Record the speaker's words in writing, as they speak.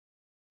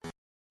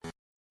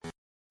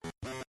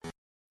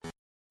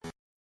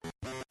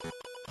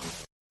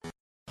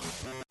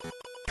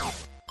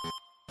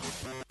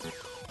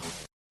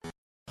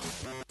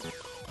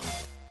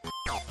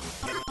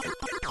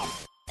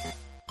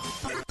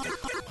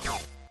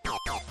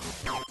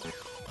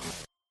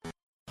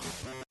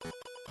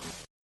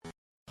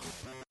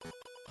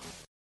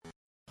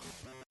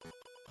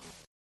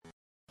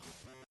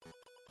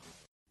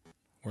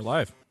We're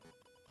live.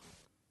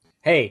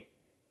 Hey,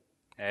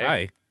 Hey,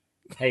 Hi.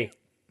 hey,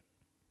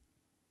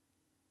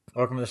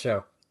 welcome to the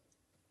show.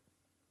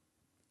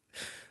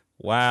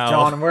 Wow.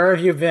 John, where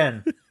have you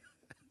been?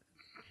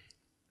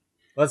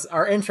 Let's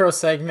our intro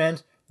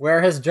segment.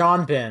 Where has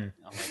John been?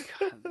 oh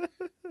my god.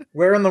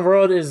 Where in the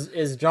world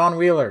is John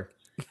Wheeler?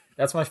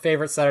 That's my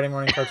favorite Saturday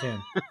morning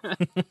cartoon.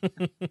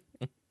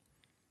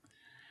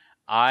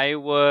 I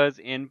was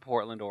in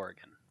Portland,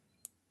 Oregon.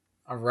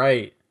 All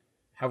right.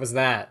 How was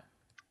that?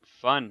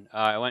 Fun.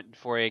 I went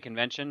for a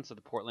convention, so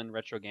the Portland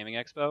Retro Gaming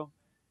Expo.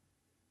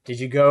 Did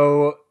you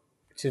go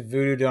to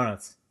Voodoo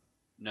Donuts?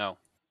 No,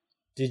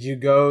 Did you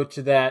go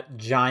to that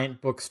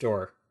giant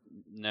bookstore?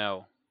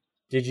 no,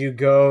 Did you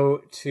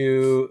go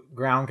to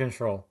Ground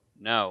Control?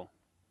 no.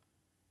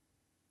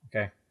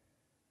 Okay.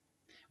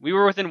 We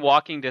were within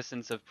walking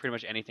distance of pretty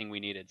much anything we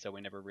needed, so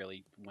we never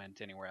really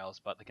went anywhere else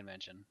but the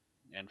convention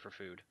and for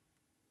food.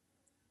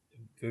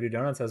 Voodoo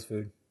Donuts has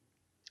food.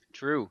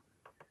 True,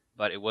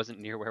 but it wasn't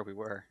near where we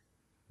were.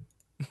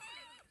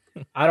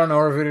 I don't know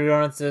where Voodoo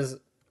Donuts is,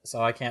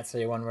 so I can't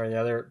say one way or the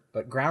other.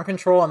 But Ground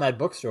Control and that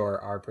bookstore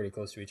are pretty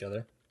close to each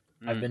other.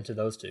 I've Mm. been to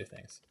those two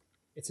things.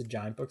 It's a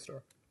giant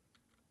bookstore.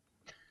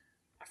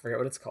 I forget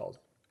what it's called.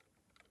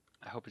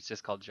 I hope it's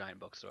just called Giant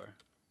Bookstore.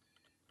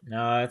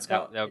 No, it's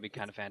called. That would be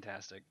kind of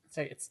fantastic.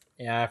 It's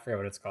yeah, I forget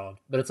what it's called,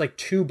 but it's like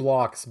 2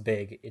 blocks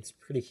big. It's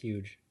pretty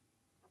huge.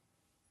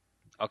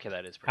 Okay,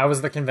 that is pretty. How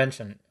was the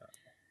convention?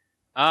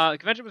 The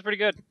convention was pretty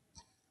good.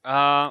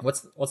 Uh,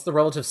 What's the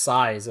relative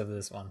size of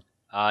this one?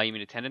 you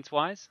mean attendance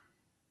wise?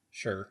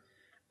 Sure.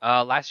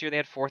 Last year they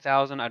had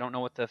 4,000. I don't know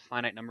what the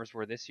finite numbers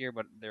were this year,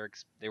 but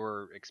they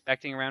were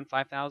expecting around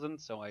 5,000,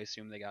 so I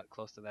assume they got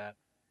close to that.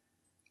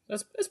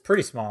 That's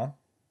pretty small.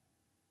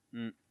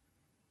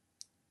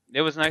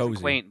 It was nice and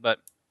Cozy. quaint, but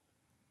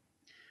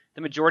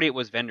the majority it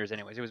was vendors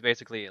anyways. It was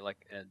basically like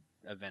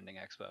a vending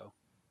expo.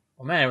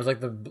 Oh man, it was like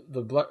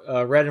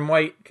the red and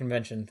white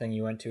convention thing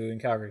you went to in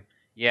Calgary.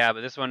 Yeah,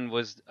 but this one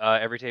was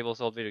every table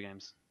sold video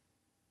games.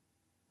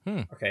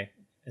 Okay,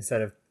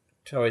 instead of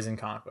toys and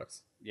comic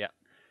books. Yeah.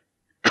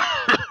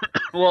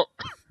 Well,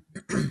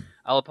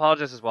 I'll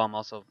apologize as well. I'm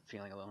also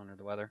feeling a little under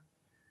the weather.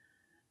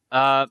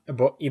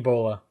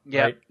 Ebola.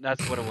 Yeah, Right?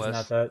 that's what it Isn't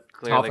was. that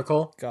Clearly.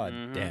 topical? God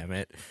Mhm. damn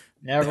it.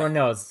 Now everyone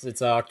knows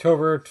it's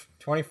October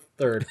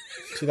 23rd,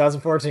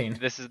 2014.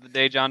 This is the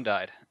day John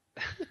died.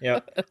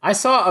 Yeah, I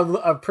saw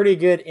a pretty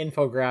good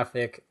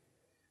infographic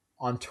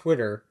on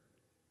Twitter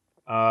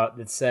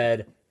that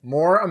said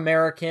more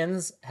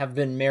Americans have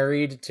been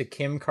married to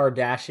Kim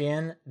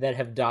Kardashian that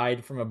have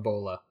died from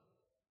Ebola.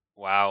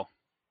 Wow.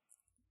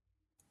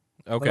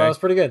 Well, Okay. that was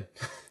pretty good.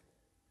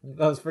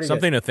 That was pretty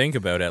Something good. to think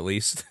about, at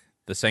least.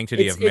 The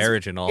sanctity of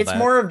marriage and all it's that.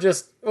 more of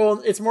just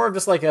it's more of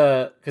just like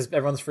because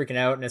everyone's freaking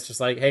out and it's just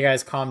like, hey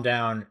guys, calm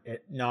down.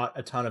 Not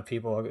a ton of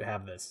people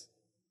have this.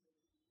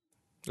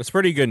 It's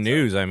pretty good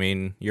news. I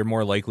mean, you're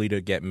more likely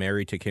to get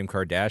married to Kim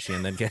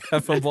Kardashian than get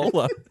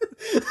Ebola.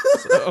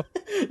 So,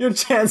 Your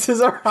chances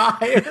are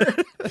higher.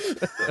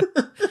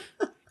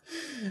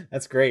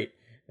 That's great.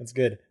 That's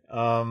good.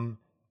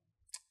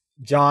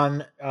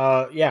 John,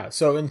 yeah.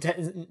 So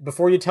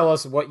before you tell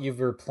us what you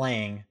were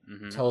playing,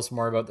 hmm tell us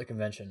more about the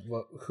convention.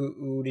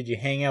 Who did you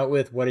hang out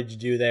with? What did you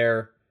do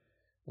there?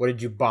 What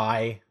did you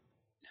buy?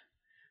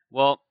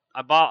 Well,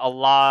 I bought a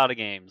lot of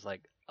games,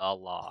 like a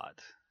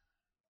lot.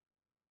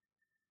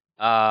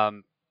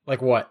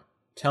 Like what?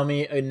 Tell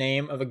me a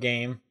name of a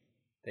game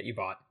that you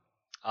bought.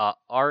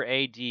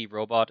 RAD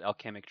Robot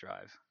Alchemic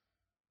Drive.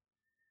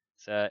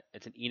 It's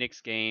an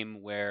Enix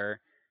game where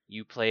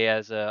you play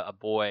as a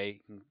boy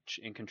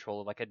in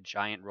control of like a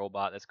giant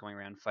robot that's going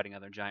around fighting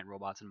other giant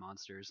robots and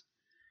monsters.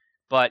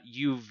 But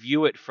you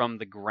view it from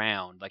the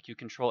ground, like you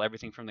control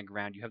everything from the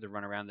ground. You have to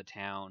run around the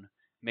town,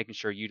 making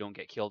sure you don't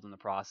get killed in the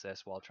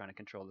process while trying to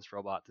control this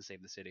robot to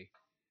save the city.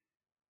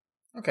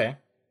 Okay.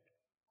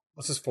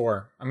 What's this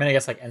for? I'm gonna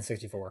guess like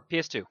N64.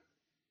 PS2.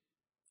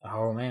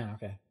 Oh man.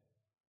 Okay.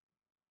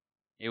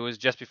 It was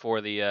just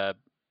before the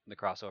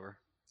crossover, or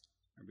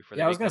before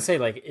Yeah, I was gonna big say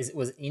like,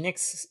 was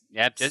Enix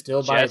yeah, just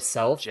still by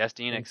itself? just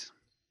Enix.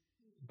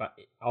 But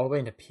all the way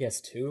into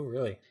PS2,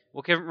 really?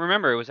 Well,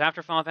 remember it was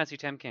after Final Fantasy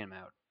X came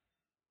out.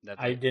 That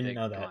I they didn't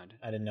know that. combined.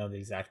 I didn't know the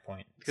exact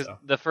point. Because So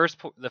the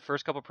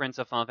first couple prints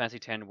of Final Fantasy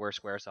X were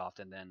SquareSoft,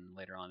 and then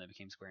later on they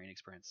became Square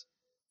Enix prints.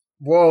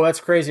 whoa,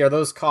 that's crazy. Are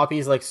those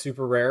copies like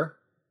super rare?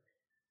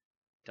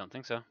 Don't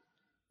think so.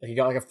 Like you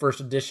got like a first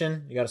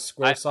edition? You got a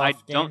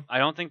SquareSoft game? I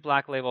don't think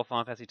Black Label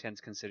Final Fantasy X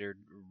is considered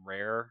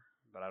rare,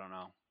 but I don't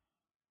know.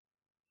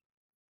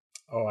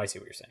 Oh, I see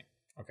what you're saying.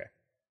 Okay.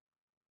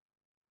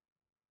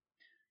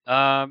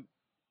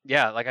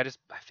 Yeah, like I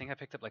think I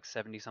picked up like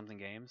 70 something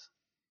games.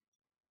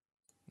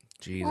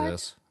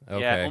 Jesus. What?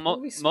 Okay. Yeah, well,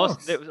 Holy most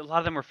smokes. a lot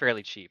of them were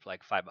fairly cheap,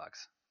 like $5.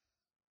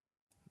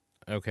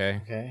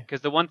 Okay. Okay.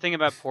 Because the one thing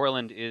about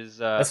Portland is,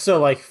 That's still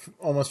like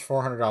almost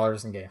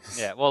 $400 in games.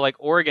 yeah, well, like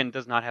Oregon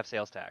does not have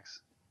sales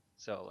tax,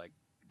 so like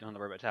you don't have to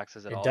worry about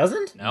taxes at It all.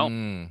 doesn't? No.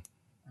 Mm.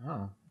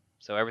 Oh.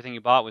 So everything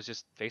you bought was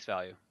just face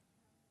value,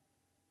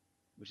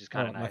 which is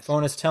kind of Well, nice. my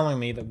phone is telling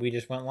me that we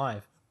just went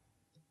live.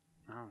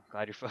 Oh,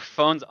 glad your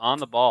phone's on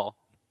the ball.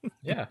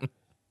 Yeah.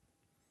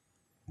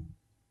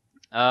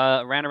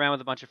 Ran around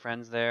with a bunch of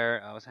friends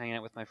there. I was hanging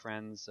out with my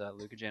friends,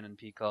 Lucagen and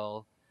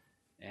Pikul,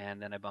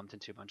 and then I bumped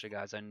into a bunch of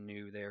guys I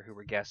knew there who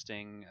were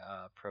guesting,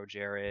 Pro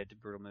Jared,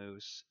 Brutal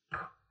Moose,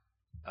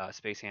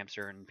 Space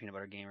Hamster, and Peanut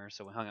Butter Gamer,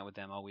 so we hung out with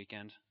them all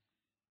weekend.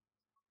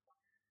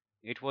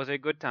 It was a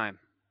good time.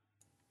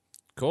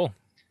 Cool.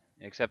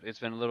 Except it's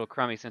been a little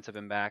crummy since I've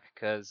been back,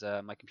 because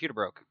my computer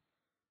broke.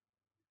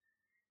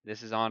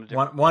 This is on a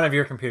different... One of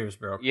your computers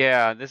broke.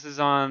 Yeah, this is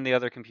on the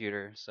other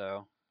computer,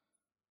 so...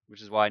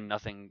 Which is why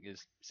nothing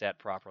is set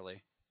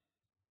properly.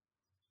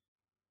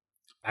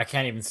 I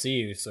can't even see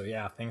you, so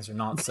yeah, things are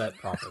not set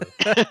properly.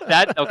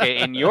 Okay,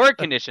 in your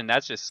condition,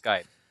 that's just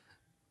Skype.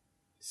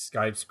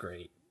 Skype's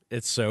great.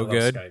 It's so I love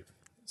good. Skype.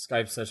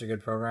 Skype's such a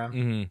good program.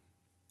 Mm-hmm.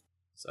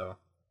 So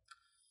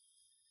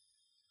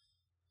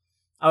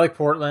I like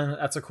Portland.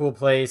 That's a cool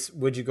place.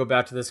 Would you go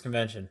back to this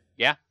convention?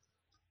 Yeah.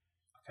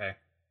 Okay.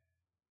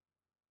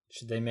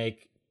 Should they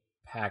make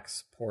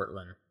PAX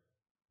Portland?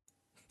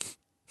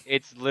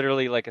 It's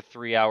literally like a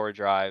 3-hour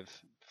drive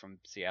from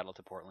Seattle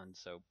to Portland,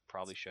 so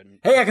probably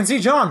shouldn't. Hey, I can see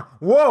John.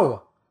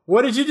 Whoa!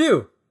 What did you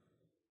do?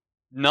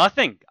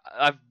 Nothing.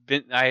 I've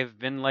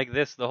been like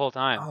this the whole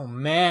time. Oh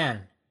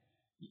man,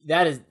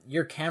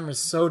 your camera's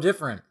so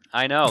different.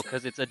 I know,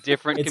 because it's a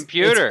different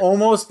computer. It's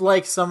almost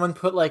like someone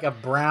put like a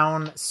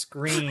brown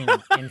screen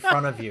in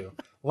front of you.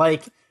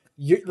 Like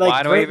you like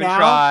Why do right I even now,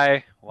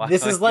 try?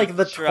 This is like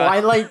the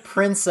Twilight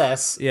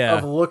Princess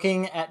of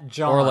looking at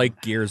John. Or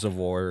like Gears of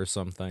War or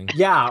something.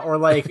 Yeah, or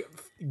like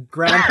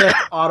Grand Theft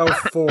Auto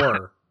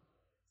 4.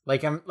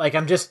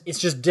 It's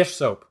just dish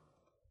soap.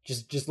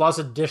 Just lots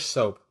of dish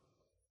soap.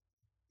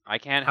 I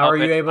can't How help are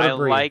you it. able to I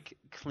breathe? like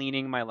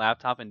cleaning my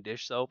laptop in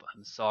dish soap.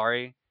 I'm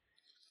sorry.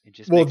 It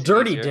just Well, makes it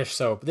dirty easier. dish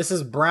soap. This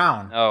is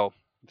brown. Oh,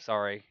 I'm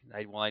sorry.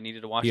 I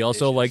needed to wash. He the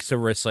also dishes. likes to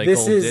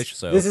recycle dish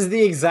soap. This is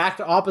the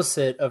exact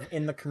opposite of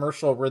in the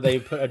commercial where they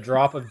put a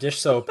drop of dish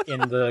soap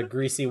in the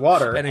greasy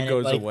water and it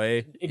goes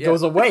away. It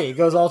goes away. It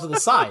goes all to the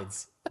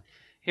sides.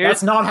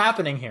 That's not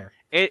happening here.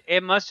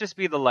 It must just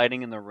be the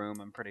lighting in the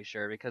room. I'm pretty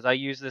sure because I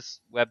use this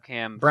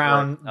webcam.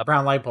 Brown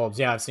light bulbs.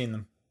 Yeah, I've seen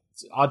them.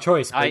 It's an odd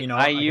choice, but I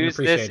can used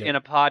appreciate this it. in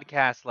a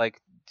podcast like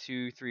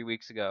 2-3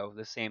 weeks ago.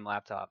 The same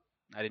laptop.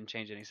 I didn't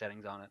change any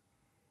settings on it.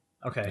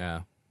 Okay.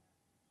 Yeah.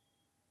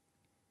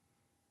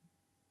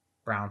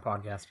 Brown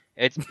podcast.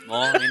 It's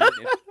well,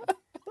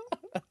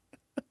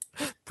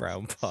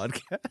 Brown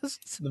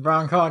podcast. The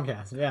Brown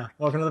podcast. Yeah.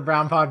 Welcome to the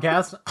Brown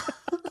podcast.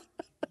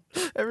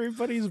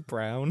 Everybody's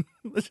brown.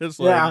 It's just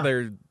Yeah. like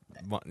they're.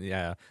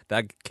 Yeah,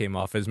 that came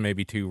off as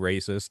maybe too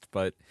racist,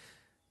 but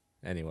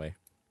anyway.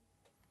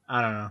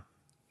 I don't know.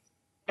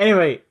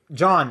 Anyway,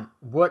 John,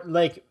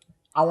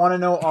 I want to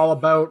know all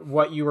about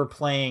what you were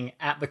playing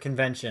at the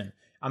convention.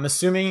 I'm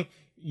assuming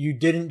you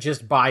didn't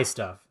just buy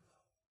stuff.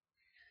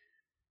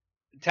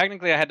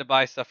 technically I had to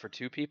buy stuff for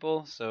 2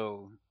 people,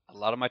 so a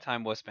lot of my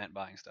time was spent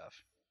buying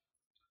stuff.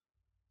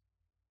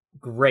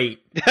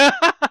 Great.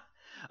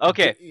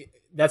 Okay.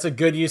 That's a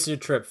good use of your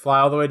trip. Fly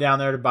all the way down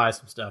there to buy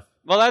some stuff.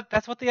 Well,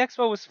 that's what the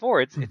expo was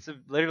for. It's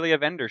literally a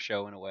vendor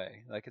show in a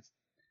way. Like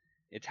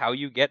it's how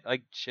you get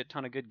like shit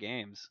ton of good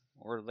games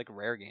or like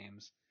rare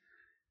games.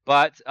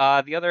 But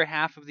the other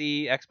half of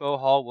the expo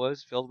hall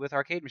was filled with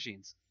arcade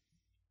machines.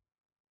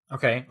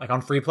 Okay, like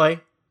on free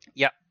play?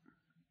 Yep.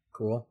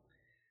 Cool.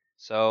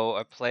 So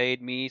I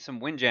played me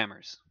some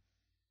Windjammers.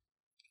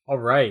 All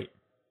right.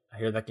 I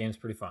hear that game's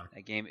pretty fun.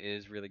 That game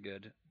is really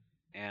good.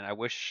 And I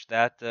wish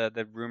that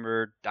the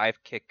rumored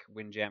Dive Kick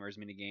Windjammers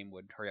minigame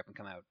would hurry up and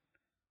come out.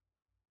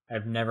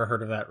 I've never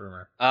heard of that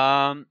rumor.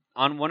 On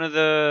one of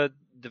the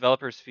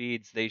developers'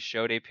 feeds, they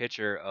showed a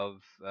picture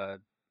of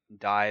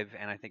Dive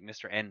and I think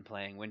Mr. N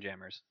playing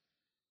Windjammers.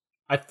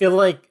 I feel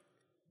like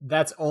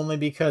that's only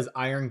because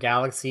Iron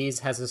Galaxies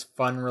has this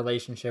fun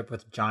relationship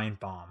with Giant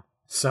Bomb.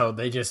 So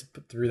they just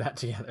threw that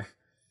together.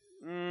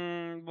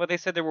 Well, they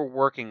said they were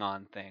working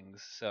on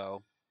things,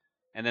 so...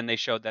 And then they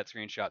showed that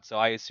screenshot, so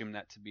I assumed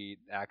that to be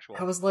actual.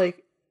 I was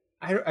like...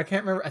 I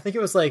can't remember. I think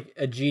it was like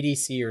a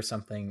GDC or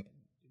something.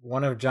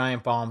 One of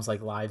Giant Bomb's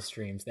like live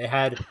streams. They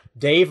had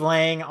Dave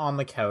Lang on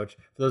the couch.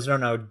 For those who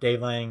don't know,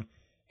 Dave Lang,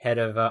 head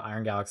of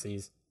Iron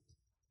Galaxies.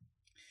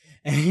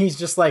 And he's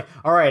just like,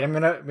 all right,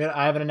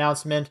 I have an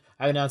announcement.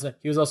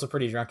 He was also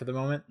pretty drunk at the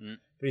moment.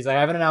 But he's like,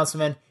 I have an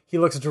announcement. He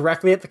looks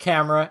directly at the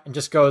camera and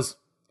just goes,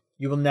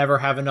 you will never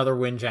have another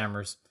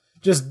Windjammers.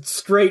 Just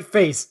straight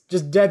face.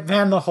 Just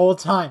deadpan the whole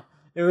time.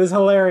 It was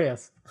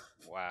hilarious.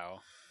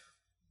 Wow.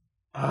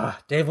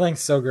 Dave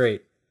Lang's so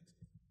great.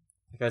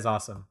 That guy's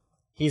awesome.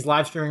 He's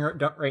live streaming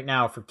right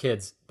now for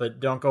kids, but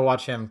don't go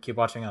watch him. Keep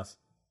watching us.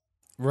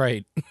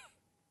 Right.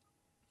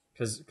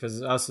 Because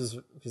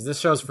this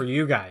show's for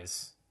you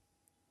guys.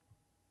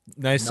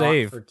 Nice Not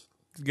save. for-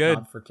 Good.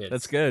 Not for kids.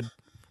 That's good.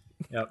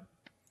 Yep.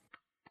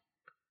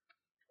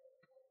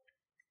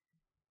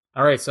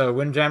 All right, so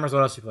Windjammers,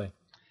 what else you play?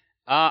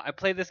 I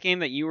played this game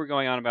that you were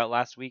going on about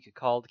last week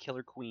called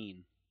Killer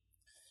Queen.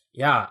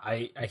 Yeah,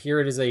 I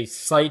hear it is a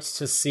sight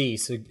to see.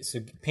 So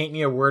paint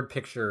me a word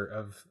picture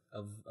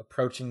of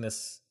approaching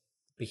this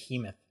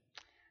behemoth?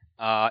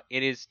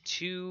 It is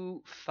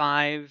 2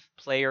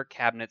 5-player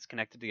cabinets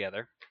connected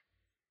together.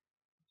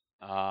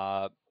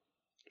 The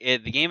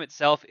game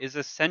itself is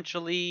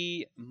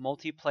essentially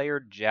multiplayer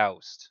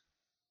joust,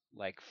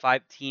 like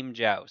 5-team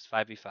joust,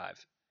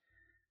 5v5.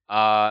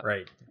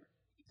 Right.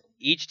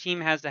 Each team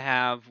has to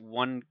have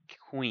one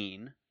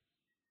queen,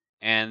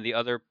 and the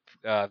other,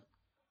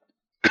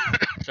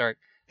 sorry,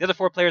 the other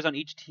 4 players on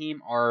each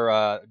team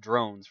are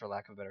drones, for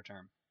lack of a better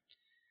term.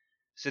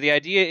 So the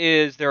idea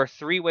is there are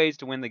 3 ways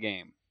to win the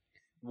game.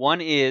 One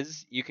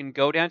is you can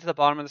go down to the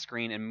bottom of the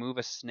screen and move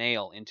a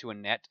snail into a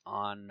net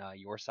on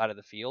your side of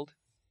the field.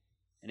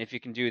 And if you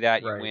can do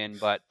that, you Right. win,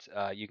 but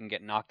you can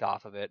get knocked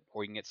off of it,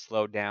 or you can get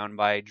slowed down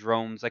by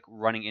drones like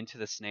running into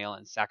the snail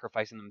and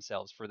sacrificing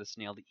themselves for the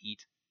snail to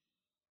eat.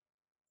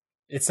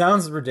 It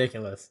sounds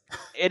ridiculous.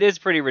 It is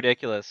pretty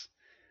ridiculous.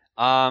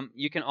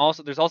 There's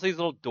also these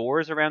little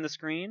doors around the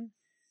screen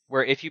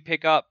where if you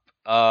pick up,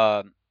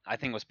 I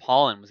think it was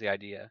pollen was the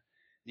idea.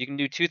 You can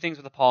do 2 things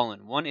with the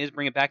pollen. One is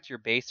bring it back to your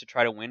base to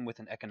try to win with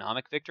an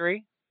economic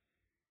victory.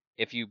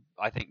 If you,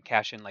 I think,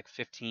 cash in like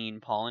 15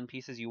 pollen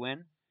pieces, you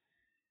win.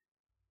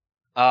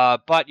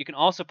 But you can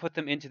also put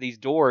them into these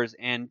doors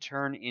and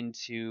turn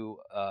into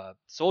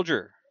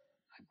soldier.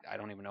 I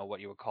don't even know what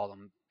you would call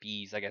them.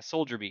 Bees, I guess.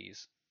 Soldier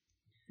bees.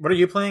 What are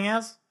you playing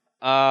as?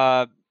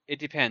 It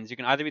depends. You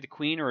can either be the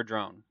queen or a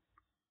drone.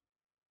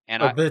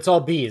 And But it's all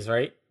bees,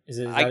 right? Is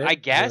that it? I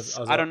guess.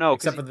 I don't know.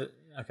 Except for the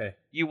okay.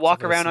 You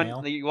walk around snail?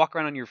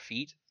 on your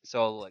feet.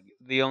 So like,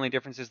 the only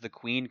difference is the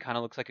queen kind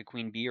of looks like a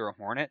queen bee or a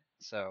hornet.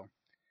 So,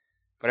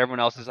 but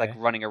everyone else is like Okay.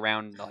 running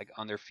around like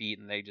on their feet,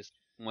 and they just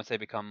once they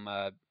become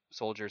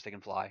soldiers, they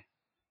can fly.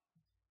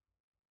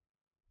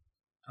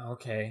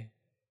 Okay.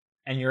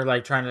 And you're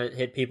like trying to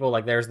hit people.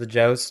 Like there's the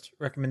joust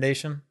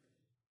recommendation.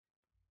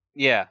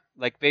 Yeah,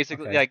 like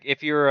basically, Okay. like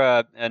if you're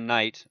a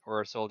knight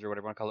or a soldier,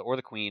 whatever you want to call it, or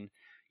the queen,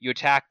 you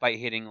attack by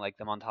hitting like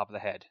them on top of the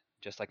head,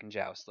 just like in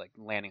Joust, like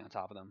landing on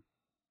top of them.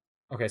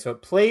 Okay, so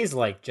it plays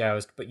like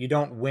joust, but you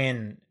don't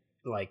win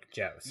like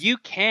joust. You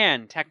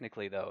can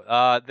technically though.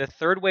 The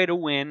third way to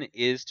win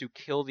is to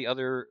kill the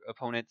other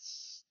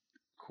opponent's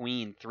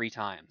queen 3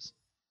 times.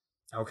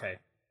 Okay.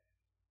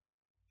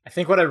 I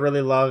think what I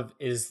really love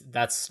is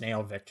that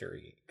snail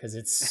victory because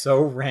it's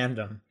so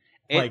random.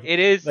 It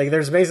is like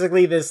there's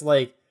basically this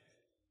like,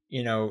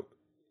 you know,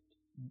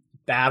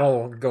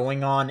 battle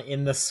going on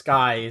in the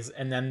skies,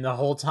 and then the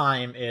whole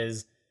time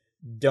is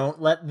don't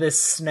let this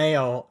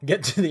snail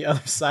get to the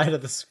other side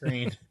of the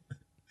screen.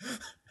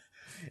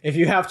 If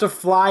you have to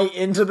fly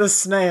into the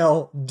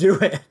snail, do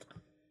it.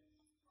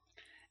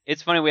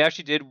 It's funny. We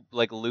actually did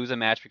like lose a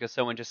match because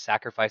someone just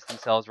sacrificed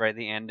themselves right at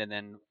the end, and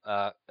then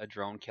a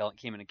drone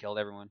came in and killed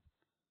everyone.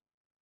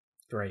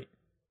 Great.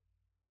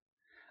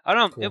 I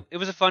don't know. Cool. It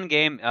was a fun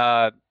game.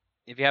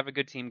 If you have a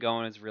good team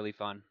going, it's really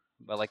fun.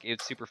 But like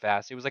it's super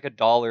fast. It was like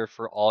 $1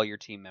 for all your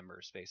team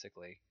members,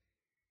 basically.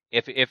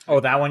 If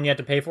that one you had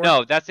to pay for?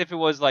 No, that's if it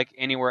was like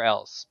anywhere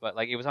else. But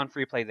like it was on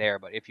free play there.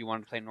 But if you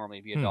wanted to play normally,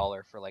 it'd be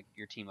 $1 for like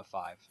your team of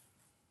 5.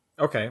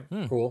 Okay,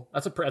 cool.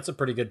 That's a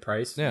pretty good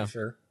price. Yeah. For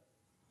sure.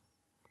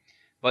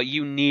 But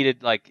you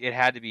needed like it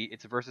had to be.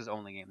 It's a versus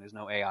only game. There's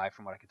no AI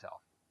from what I could tell.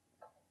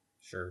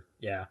 Sure.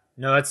 Yeah.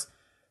 No, that's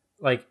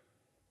like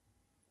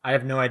I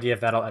have no idea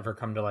if that'll ever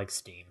come to like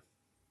Steam.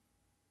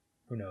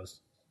 Who knows?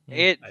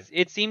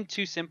 It seemed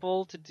too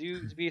simple to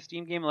be a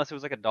Steam game unless it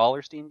was like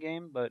 $1 Steam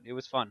game, but it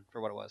was fun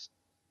for what it was.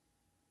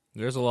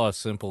 There's a lot of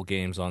simple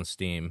games on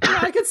Steam.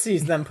 Yeah, I could see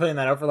them putting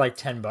that out for like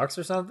 $10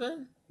 or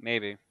something.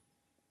 Maybe.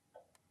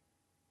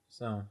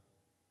 So,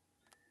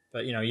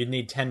 but you know, you'd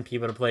need 10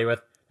 people to play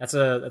with. That's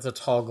a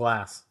tall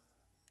glass.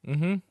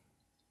 Mm-hmm.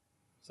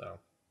 So,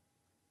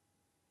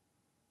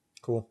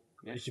 cool.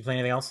 Yeah. Did you play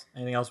anything else?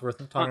 Anything else worth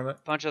talking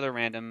about? Bunch of other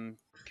random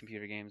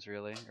computer games,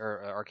 really,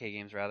 or arcade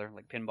games rather,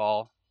 like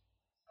pinball,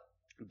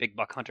 Big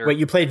Buck Hunter. Wait,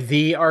 you played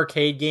the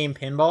arcade game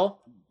Pinball?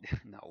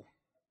 No.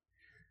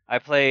 I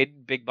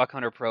played Big Buck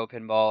Hunter Pro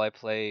Pinball. I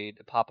played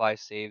Popeye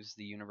Saves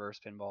the Universe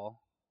Pinball.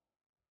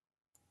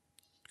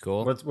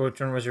 Cool. Which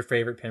one was your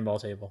favorite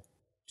pinball table?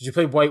 Did you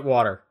play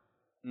Whitewater?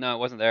 No, it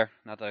wasn't there.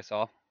 Not that I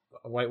saw.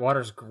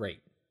 Whitewater's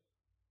great.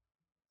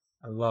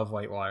 I love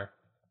Whitewater.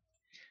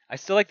 I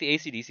still like the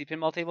AC/DC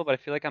pinball table, but I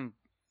feel like I'm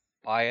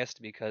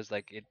biased because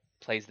like it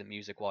plays the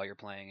music while you're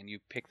playing and you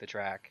pick the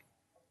track.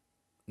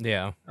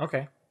 Yeah.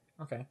 Okay.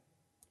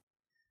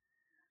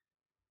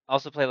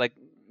 Also play like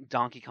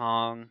Donkey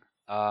Kong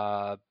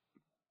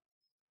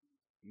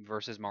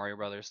versus Mario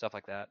Brothers, stuff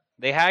like that.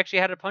 They actually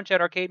had a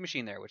Punch-Out arcade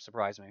machine there, which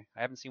surprised me.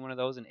 I haven't seen one of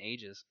those in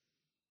ages.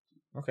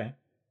 Okay.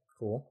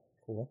 Cool.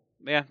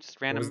 But yeah,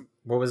 just random.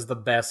 What was the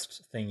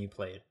best thing you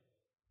played?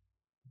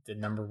 The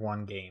number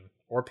one game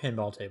or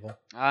pinball table?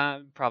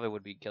 Probably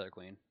would be Killer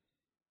Queen.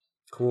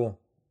 Cool.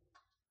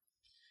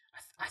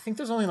 I think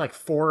there's only like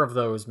 4 of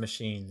those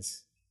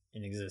machines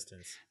in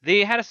existence.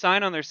 They had a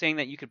sign on there saying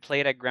that you could play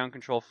it at ground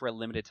control for a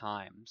limited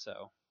time.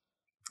 So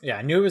yeah,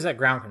 I knew it was at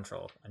ground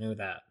control. I knew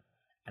that,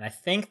 and I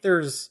think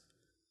there's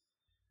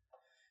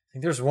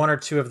 1 or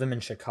 2 of them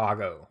in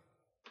Chicago.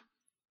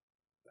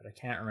 but I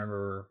can't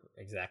remember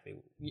exactly.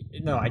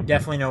 No, I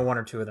definitely know 1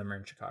 or 2 of them are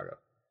in Chicago.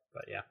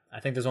 But yeah, I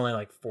think there's only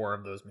like 4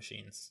 of those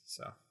machines.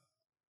 So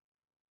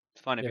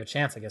It's fun if if you have a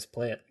chance, I guess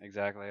play it.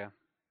 Exactly, yeah.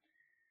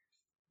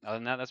 Other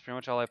than that, that's pretty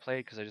much all I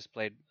played because I just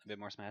played a bit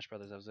more Smash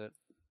Brothers. That was it.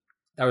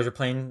 That was your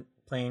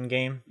playing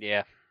game.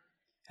 Yeah.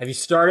 Have you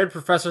started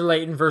Professor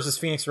Layton versus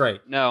Phoenix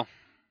Wright? No.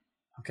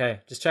 Okay,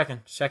 just checking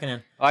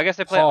in. Well, I guess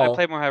I Paul.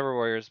 played more Hyrule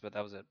Warriors, but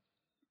that was it.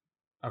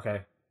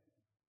 Okay.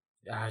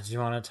 Do you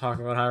want to talk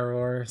about Hyrule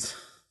Warriors?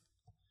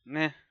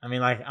 Meh. I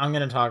mean, like, I'm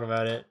gonna talk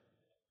about it.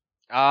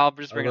 I'll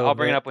just bring it. little I'll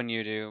bring it bit. up when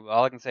you do.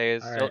 All I can say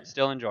is All right.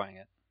 still enjoying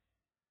it.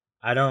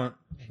 I don't.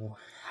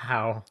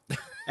 How?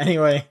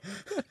 Anyway,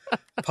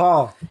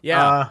 Paul.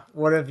 Yeah.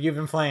 What have you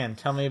been playing?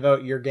 Tell me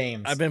about your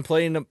games. I've been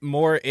playing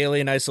more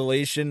Alien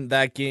Isolation.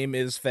 That game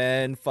is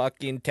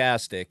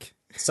fan-fucking-tastic.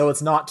 So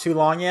it's not too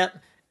long yet?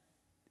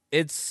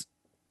 It's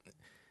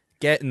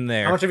getting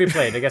there. How much have you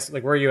played? I guess,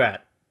 like, where are you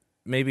at?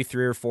 Maybe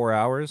 3 or 4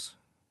 hours.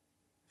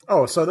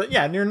 Oh, so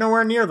you're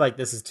nowhere near like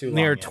this is too long.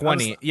 Near yet.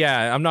 20.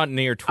 Yeah, I'm not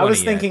near 20 I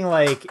was yet. thinking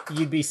like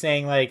you'd be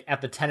saying like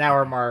at the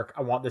 10-hour mark,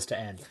 I want this to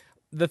end.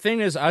 The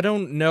thing is, I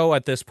don't know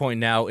at this point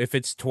now if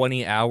it's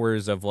 20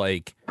 hours of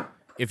like,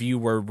 if you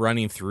were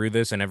running through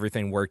this and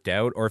everything worked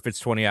out, or if it's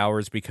 20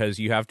 hours because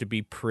you have to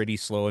be pretty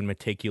slow and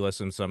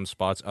meticulous in some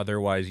spots.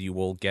 Otherwise, you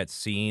will get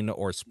seen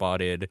or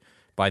spotted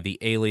by the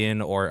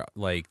alien or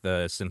like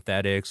the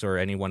synthetics or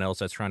anyone else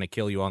that's trying to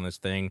kill you on this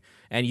thing,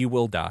 and you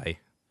will die.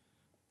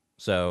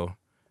 So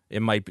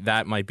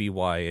that might be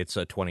why it's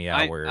a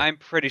 20-hour. I'm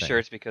pretty thing. sure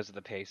it's because of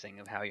the pacing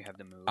of how you have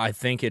to move. I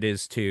think it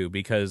is too,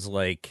 because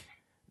like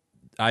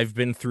I've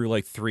been through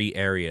like 3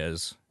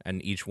 areas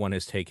and each one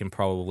has taken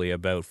probably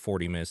about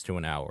 40 minutes to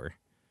an hour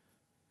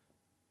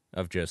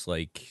of just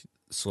like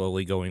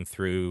slowly going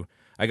through.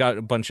 I got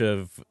a bunch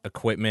of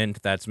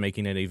equipment that's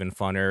making it even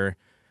funner,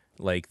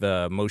 like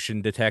the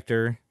motion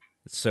detector.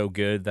 It's so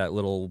good, that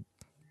little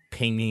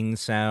pinging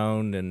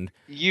sound, and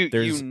you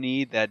there's-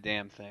 need that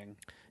damn thing.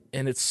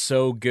 and it's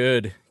so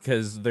good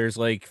because there's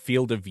like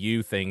field of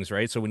view things,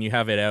 right? So when you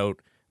have it out,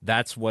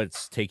 that's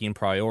what's taking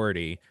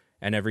priority,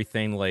 and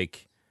everything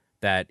like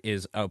that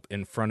is up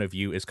in front of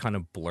you is kind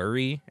of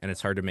blurry, and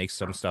it's hard to make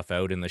some stuff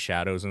out in the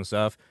shadows and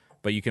stuff.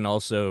 But you can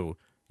also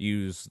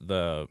use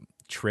the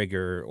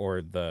trigger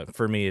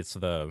for me, it's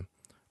the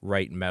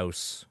right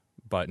mouse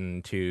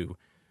button to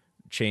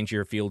change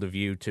your field of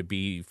view to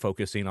be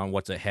focusing on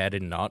what's ahead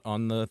and not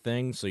on the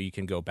thing, so you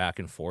can go back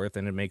and forth,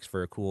 and it makes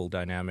for a cool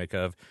dynamic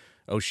of,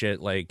 oh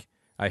shit, like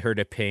I heard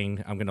a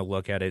ping, I'm gonna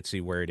look at it,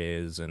 see where it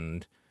is,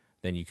 and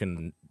then you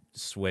can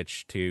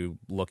switch to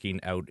looking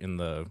out in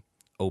the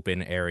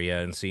open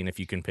area and seeing if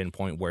you can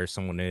pinpoint where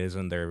someone is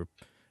and their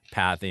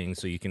pathing,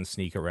 so you can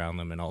sneak around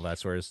them and all that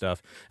sort of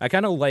stuff. I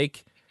kind of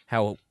like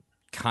how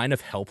kind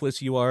of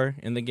helpless you are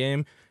in the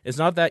game. It's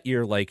not that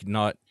you're like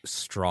not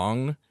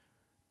strong,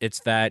 it's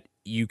that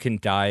you can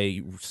die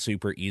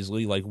super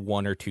easily. Like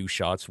 1 or 2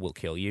 shots will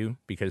kill you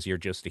because you're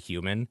just a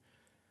human.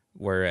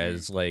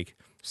 Whereas like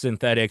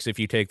synthetics, if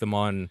you take them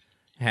on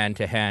hand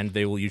to hand,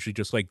 they will usually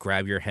just like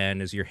grab your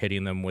hand as you're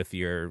hitting them with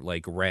your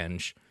like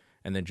wrench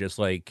and then just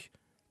like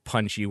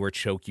punch you or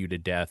choke you to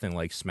death and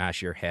like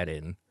smash your head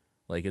in.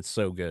 Like, it's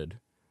so good.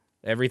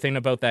 Everything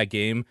about that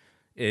game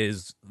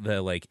is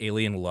the like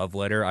alien love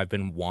letter I've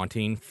been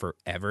wanting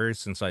forever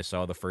since I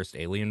saw the first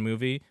Alien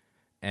movie,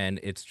 and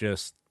it's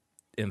just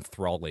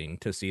enthralling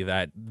to see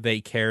that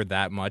they care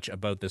that much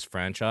about this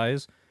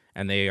franchise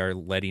and they are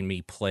letting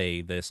me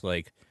play this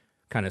like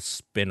kind of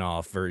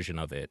spin-off version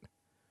of it.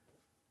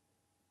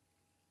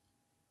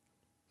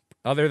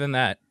 Other than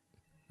that,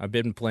 I've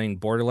been playing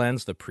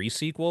Borderlands, the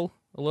pre-sequel,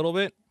 a little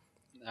bit.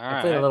 All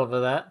I played a right. little bit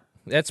of that.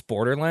 That's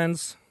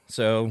Borderlands,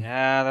 so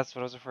Yeah, that's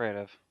what I was afraid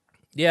of.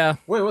 yeah,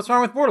 Wait, what's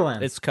wrong with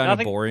Borderlands? it's kind of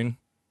Nothing- boring.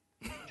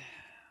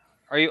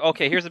 Are you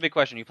okay? Here's a big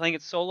question: Are you playing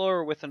it solo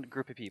or with a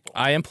group of people?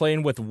 I am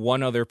playing with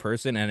one other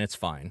person, and it's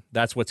fine.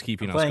 That's what's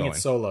keeping I'm us playing going. it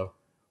solo,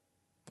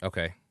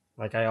 Okay,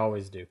 like I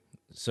always do.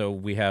 so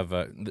we have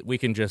we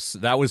can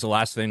just, that was the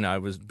last thing I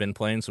was been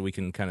playing, so we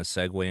can kind of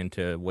segue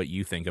into what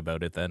you think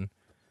about it then.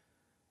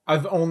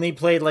 I've only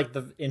played like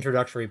the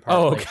introductory part.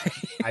 Oh, like,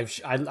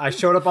 okay. I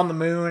showed up on the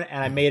moon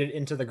and I made it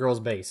into the girl's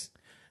base.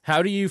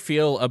 How do you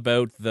feel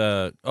about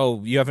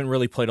you haven't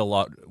really played a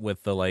lot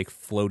with the like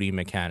floaty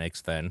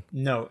mechanics then?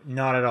 No,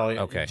 not at all.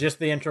 Okay. Just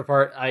the intro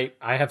part. I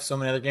have so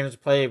many other games to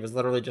play. It was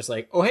literally just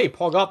like, oh hey,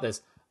 Paul got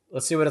this.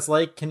 Let's see what it's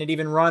like. Can it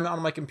even run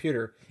on my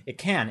computer? It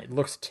can. It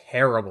looks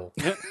terrible,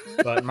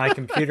 but my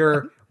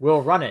computer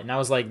will run it. And I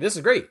was like, this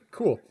is great,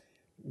 cool.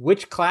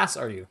 Which class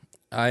are you?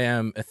 I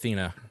am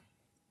Athena,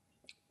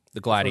 the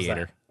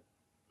gladiator,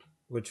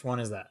 Which one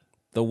is that?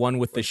 the one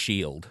with the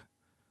shield.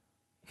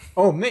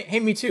 Oh, hey,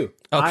 me too.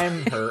 Okay.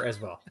 I'm her as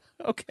well.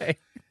 Okay.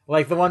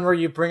 Like the one where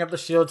you bring up the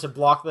shield to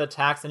block the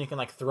attacks and you can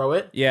like throw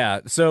it. Yeah,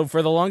 so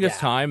for the longest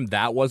Yeah. time,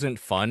 that wasn't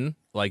fun,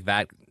 like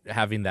that,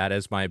 having that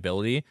as my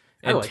ability,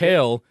 I like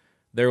until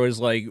there was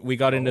like, we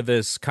got into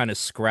this kind of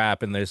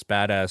scrap and this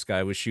badass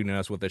guy was shooting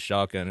us with a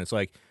shotgun. It's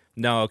like,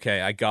 no,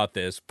 okay, I got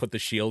this. Put the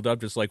shield up,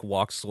 just like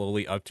walk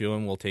slowly up to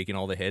him while taking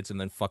all the hits, and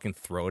then fucking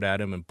throw it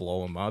at him and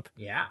blow him up.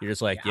 Yeah. You're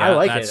just like, I yeah,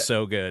 like that's it.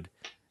 so good.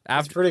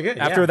 It's pretty good.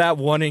 After yeah. that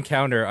one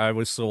encounter, I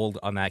was sold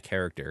on that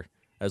character.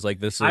 I was like,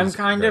 this is. I'm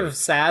kind great. of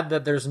sad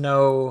that there's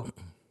no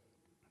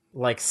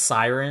like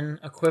siren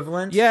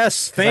equivalent.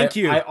 Yes, thank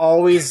you. I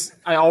always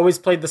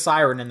played the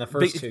siren in the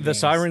first two. The games.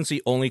 Siren's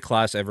the only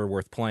class ever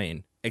worth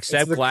playing.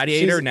 Except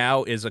Gladiator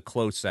now is a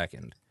close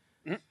second.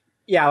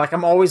 Yeah, like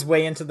I'm always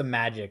way into the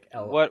magic.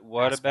 What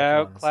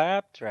about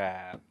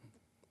Claptrap?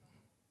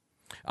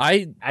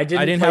 I didn't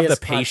play have the as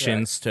Claptrap.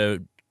 patience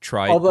to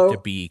try Although, to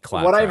be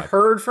Claptrap. what I've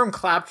heard from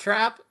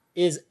Claptrap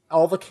is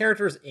all the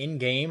characters in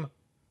game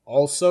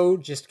also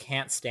just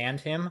can't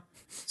stand him.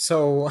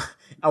 So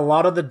a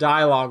lot of the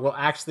dialogue will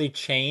actually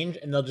change,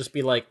 and they'll just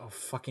be like, "Oh,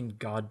 fucking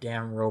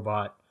goddamn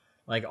robot!"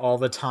 Like all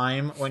the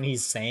time when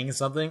he's saying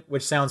something,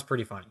 which sounds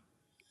pretty funny.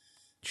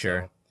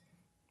 Sure.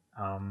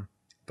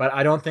 But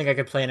I don't think I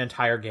could play an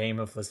entire game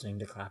of listening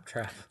to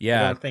Claptrap.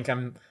 Yeah. I don't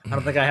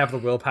think I have the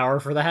willpower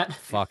for that.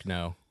 Fuck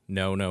no.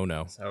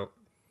 No. So,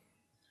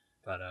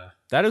 but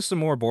That is some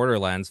more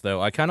Borderlands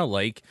though. I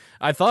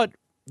thought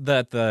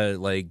that the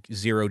like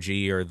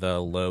 0G or the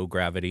low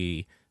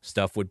gravity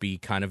stuff would be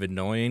kind of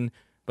annoying,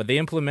 but they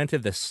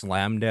implemented the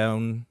slam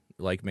down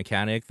like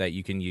mechanic that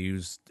you can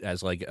use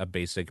as like a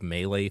basic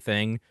melee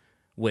thing,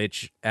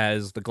 which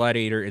as the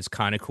Gladiator is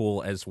kind of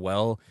cool as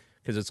well,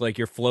 because it's like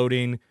you're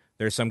floating,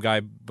 there's some guy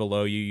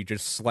below you, you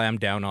just slam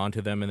down onto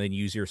them and then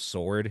use your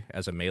sword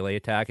as a melee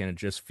attack, and it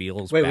just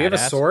feels wait, badass. we have a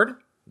sword?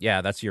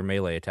 Yeah, that's your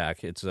melee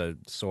attack. It's a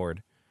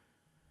sword.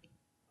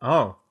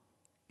 Oh.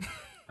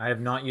 I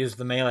have not used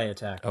the melee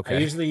attack. Okay. I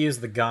usually use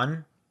the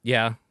gun.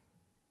 Yeah.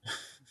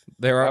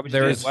 Why would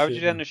you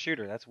do that in a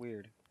shooter? That's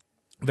weird.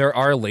 There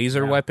are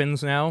laser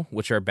weapons now,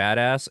 which are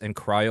badass, and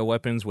cryo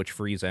weapons, which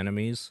freeze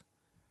enemies.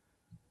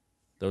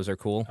 Those are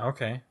cool.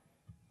 Okay.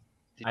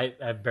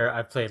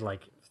 I played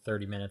like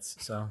 30 minutes,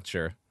 so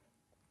Sure.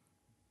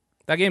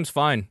 That game's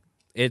fine.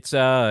 It's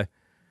less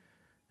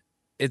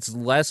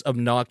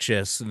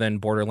obnoxious than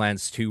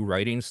Borderlands 2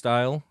 writing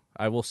style,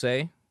 I will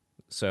say.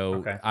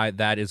 So Okay.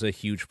 that is a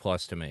huge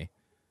plus to me.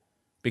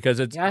 Because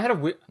it's yeah, I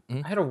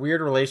had a weird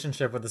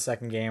relationship with the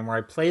second game where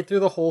I played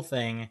through the whole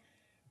thing,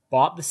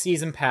 bought the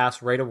season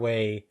pass right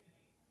away,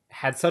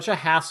 had such a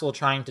hassle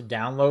trying to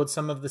download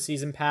some of the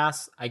season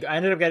pass. I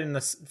ended up getting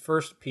the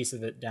first piece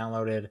of it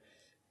downloaded,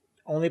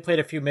 only played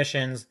a few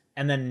missions,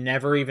 and then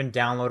never even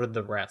downloaded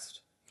the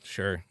rest.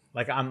 sure.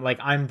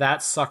 I'm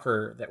that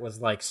sucker that was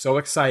like so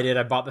excited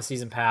I bought the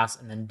season pass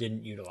and then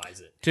didn't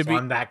utilize it.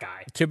 I'm that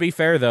guy. To be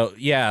fair though,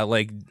 yeah,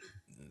 like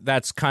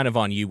that's kind of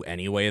on you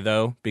anyway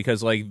though,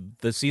 because like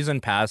the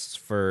season pass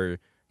for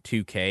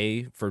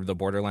 2K for the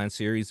Borderlands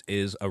series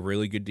is a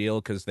really good deal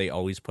because they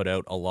always put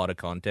out a lot of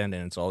content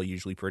and it's all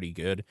usually pretty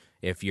good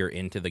if you're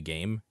into the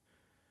game.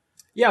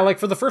 Yeah, like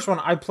for the first one,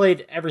 I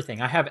played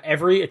everything. I have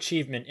every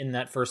achievement in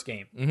that first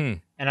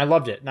game, and I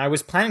loved it. And I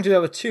was planning to do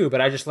that with 2, but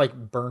I just like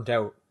burnt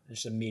out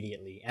just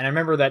immediately. And I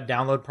remember that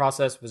download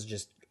process was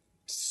just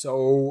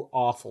so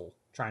awful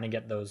trying to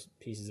get those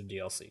pieces of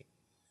DLC,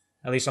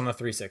 at least on the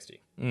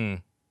 360.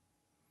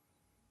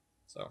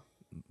 So,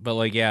 but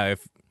like, yeah,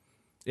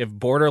 if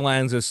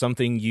Borderlands is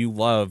something you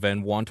love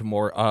and want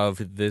more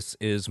of, this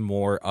is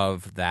more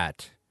of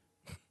that.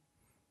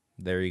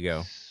 There you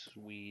go.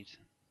 Sweet.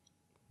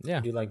 Yeah.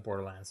 I do like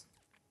Borderlands.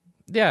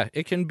 Yeah,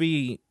 it can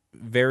be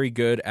very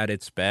good at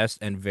its best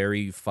and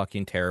very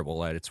fucking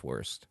terrible at its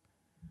worst.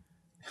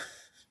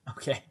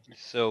 Okay.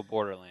 So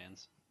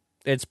Borderlands.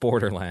 It's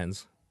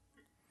Borderlands.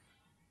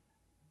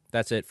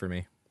 That's it for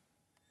me.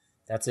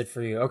 That's it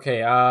for you.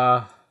 Okay.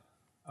 All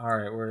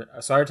right.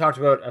 So I talked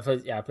about.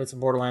 I played some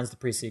Borderlands, the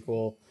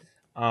pre-sequel.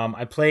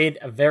 I played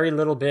a very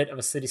little bit of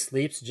A City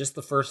Sleeps, just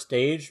the first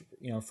stage.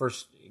 You have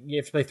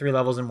to play 3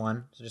 levels in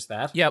one, so just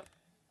that. Yep.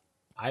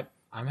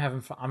 I'm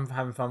having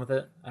fun with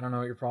it. I don't know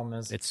what your problem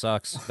is. It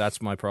sucks. That's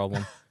my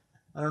problem.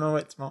 I don't know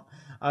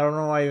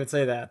why you would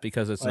say that.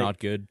 Because it's not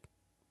good.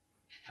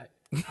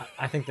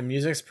 I think the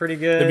music's pretty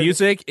good. The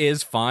music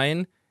is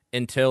fine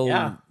until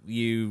Yeah.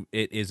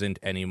 it isn't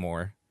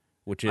anymore,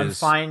 which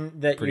is I'm fine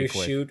that pretty you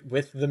quick. shoot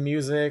with the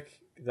music.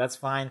 That's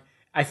fine.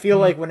 I feel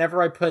like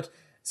whenever I put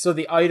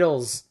the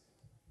idols,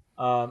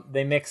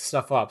 they mix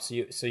stuff up.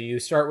 So you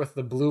start with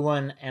the blue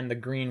one and the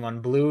green one.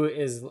 Blue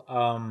is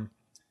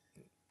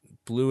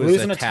Blue Blue's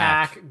is an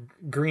attack. attack,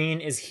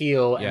 green is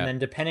heal, Yeah. and then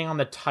depending on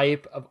the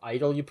type of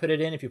idol you put it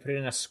in, if you put it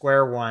in a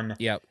square one,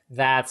 Yep.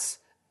 that's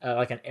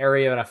like an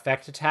area of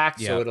effect attack.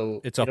 Yeah. So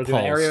it'll It's a do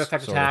an area of pulse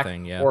effect sort of attack,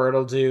 thing, yeah. or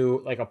it'll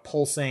do like a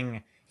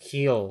pulsing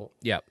heal.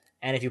 Yep.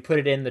 And if you put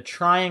it in the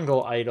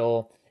triangle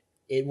idol,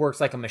 it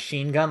works like a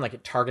machine gun, like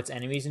it targets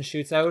enemies and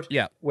shoots out.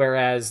 Yeah.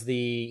 Whereas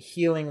the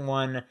healing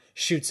one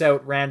shoots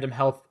out random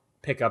health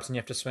pickups, and you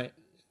have to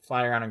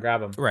fly around and grab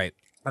them. Right.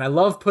 And I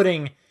love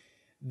putting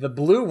the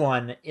blue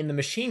one in the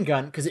machine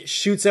gun because it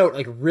shoots out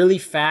like really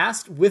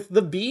fast with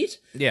the beat.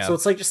 Yeah. So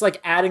it's just like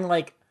adding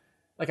like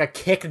a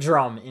kick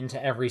drum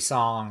into every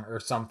song or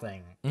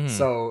something.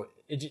 So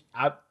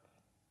I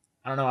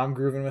don't know. I'm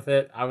grooving with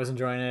it. I was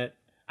enjoying it.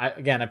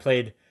 I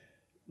played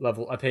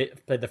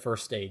the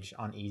first stage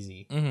on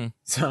easy,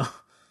 so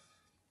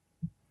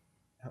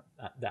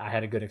I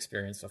had a good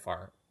experience so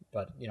far.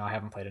 But I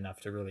haven't played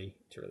enough to really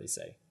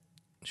say.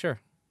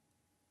 Sure.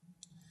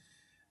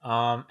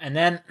 And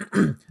then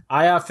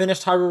I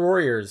finished Hyrule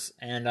Warriors,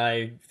 and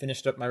I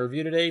finished up my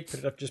review today. Put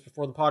it up just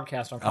before the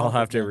podcast. I'll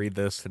have to read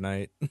this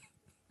tonight.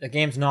 The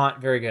game's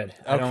not very good.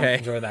 I don't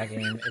enjoy that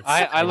game.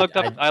 I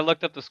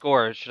looked up the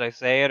scores. Should I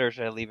say it or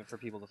should I leave it for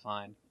people to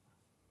find?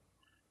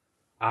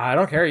 I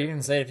don't care. You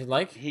can say it if you'd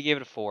like. He gave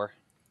it a 4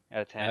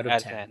 out of 10. Out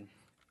of 10.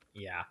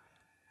 Yeah.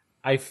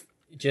 I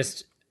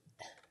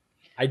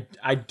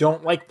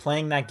don't like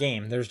playing that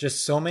game. There's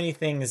just so many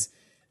things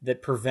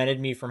that prevented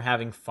me from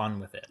having fun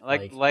with it.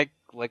 Like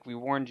we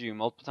warned you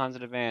multiple times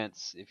in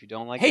advance. If you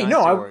don't like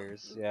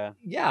Warriors,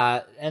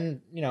 yeah,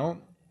 and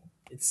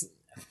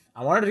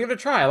I wanted to give it a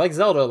try. I like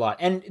Zelda a lot,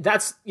 and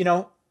that's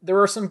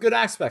there are some good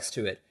aspects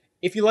to it.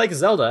 If you like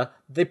Zelda,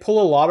 they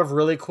pull a lot of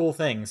really cool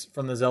things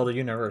from the Zelda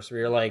universe.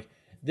 Where you're like,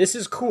 this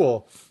is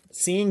cool.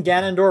 Seeing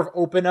Ganondorf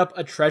open up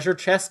a treasure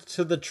chest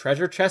to the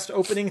treasure chest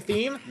opening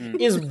theme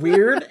is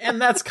weird,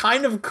 and that's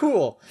kind of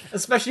cool.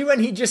 Especially when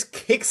he just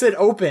kicks it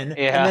open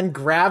and then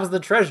grabs the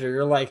treasure.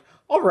 You're like,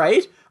 all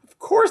right, of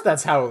course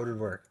that's how it would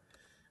work.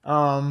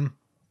 And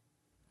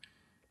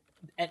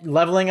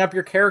leveling up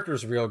your character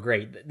is real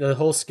great. The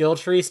whole skill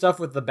tree stuff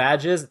with the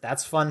badges,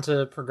 that's fun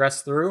to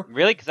progress through.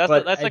 Really? Because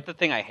that's like the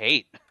thing I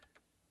hate.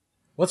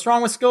 What's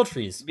wrong with skill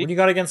trees? What do you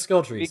got against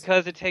skill trees?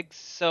 Because it takes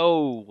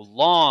so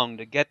long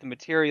to get the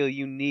material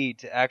you need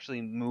to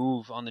actually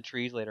move on the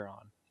trees later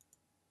on.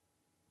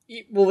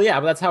 Well, yeah,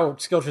 but that's how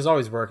skill trees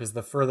always work, is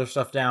the further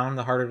stuff down,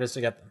 the harder it is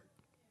to get them.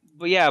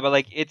 But yeah, but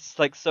like it's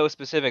like so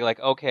specific, like,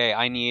 okay,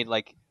 I need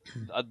like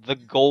the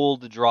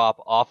gold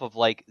drop off of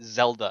like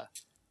Zelda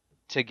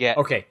to get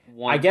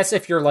I guess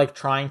if you're like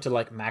trying to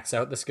like max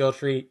out the skill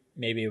tree,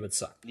 maybe it would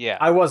suck. Yeah.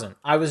 I wasn't.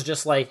 I was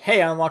just like,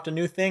 hey, I unlocked a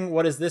new thing.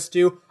 What does this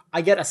do?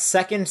 I get a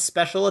second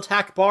special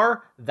attack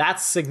bar.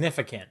 That's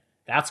significant.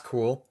 That's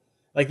cool.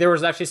 Like there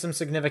was actually some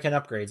significant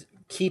upgrades.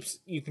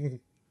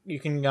 You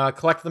can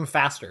collect them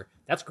faster.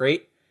 That's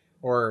great.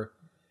 Or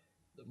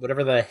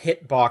whatever the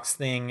hitbox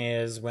thing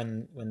is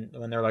when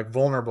they're like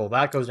vulnerable,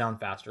 that goes down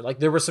faster. Like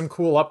there were some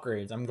cool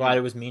upgrades. I'm glad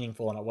it was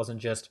meaningful and it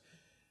wasn't just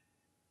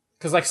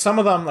because like some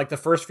of them, like the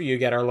first few you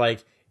get are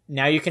like,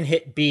 now you can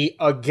hit B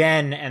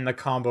again and the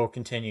combo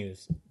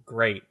continues.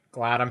 Great.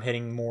 Glad I'm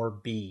hitting more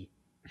B.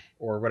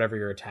 Or whatever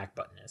your attack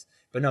button is.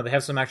 But no, they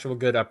have some actual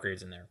good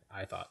upgrades in there,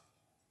 I thought.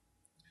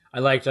 I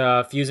liked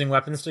fusing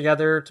weapons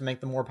together to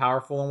make them more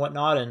powerful and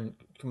whatnot, and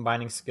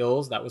combining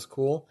skills. That was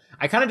cool.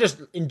 I kind of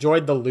just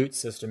enjoyed the loot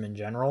system in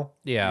general.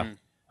 Yeah.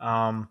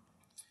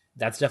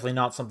 That's definitely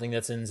not something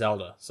that's in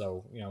Zelda.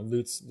 So,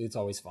 loot's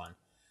always fun.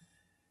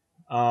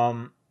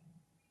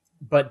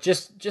 But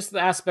just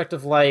the aspect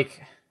of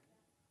like...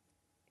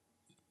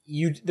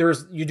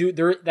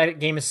 that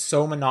game is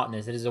so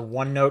monotonous. It is a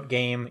one-note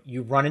game.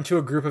 You run into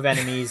a group of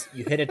enemies,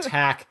 you hit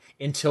attack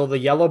until the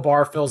yellow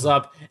bar fills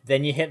up,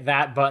 then you hit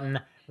that button,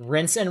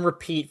 rinse and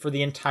repeat for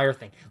the entire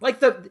thing. Like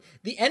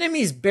the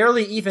enemies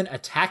barely even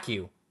attack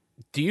you.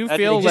 Do you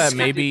feel that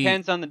maybe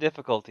depends on the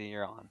difficulty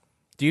you're on?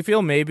 Do you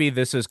feel maybe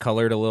this is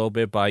colored a little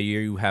bit by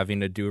you having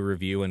to do a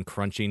review and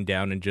crunching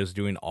down and just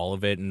doing all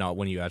of it, and not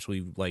when you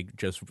actually like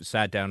just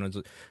sat down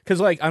and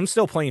because like I'm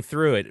still playing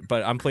through it,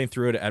 but I'm playing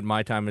through it at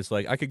my time. It's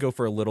like I could go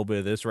for a little bit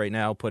of this right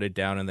now, put it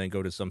down, and then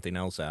go to something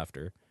else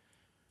after.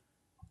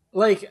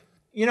 Like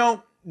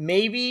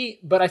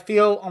maybe, but I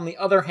feel on the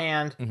other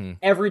hand,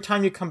 every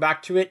time you come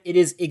back to it, it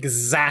is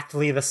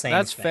exactly the same.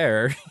 That's thing.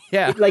 Fair.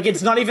 Yeah.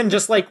 It's not even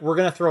just like we're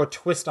gonna throw a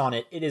twist on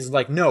it. It is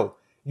like no.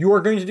 You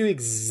are going to do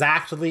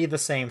exactly the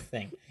same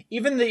thing.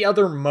 Even the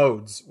other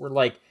modes were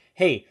like,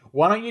 hey,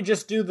 why don't you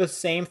just do the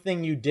same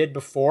thing you did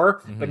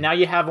before, but now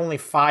you have only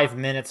 5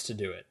 minutes to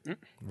do it.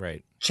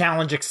 Right.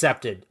 Challenge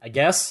accepted, I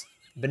guess.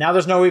 But now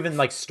there's no even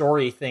like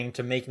story thing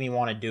to make me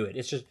want to do it.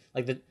 It's just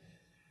like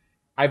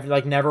I've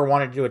like never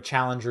wanted to do a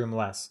challenge room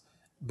less.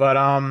 But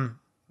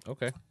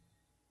okay.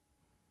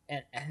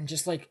 And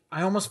just like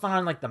I almost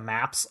find like the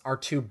maps are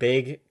too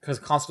big because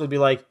constantly be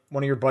like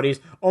one of your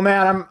buddies, oh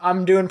man,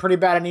 I'm doing pretty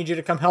bad. I need you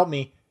to come help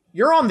me.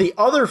 You're on the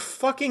other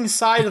fucking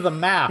side of the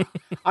map.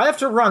 I have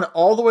to run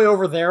all the way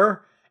over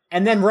there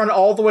and then run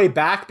all the way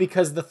back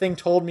because the thing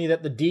told me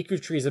that the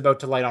Deku tree is about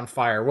to light on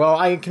fire. Well,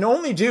 I can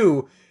only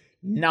do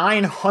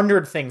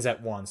 900 things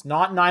at once,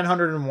 not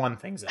 901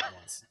 things at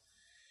once.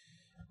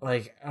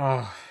 Like,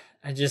 oh,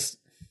 I just...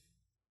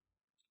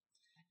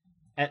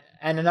 And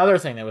another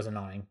thing that was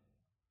annoying,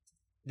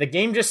 the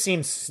game just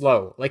seems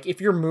slow. Like, if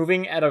you're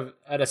moving at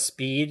a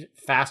speed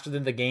faster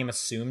than the game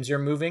assumes you're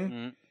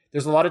moving,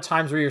 there's a lot of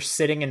times where you're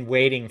sitting and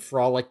waiting for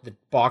all, like, the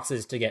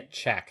boxes to get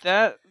checked.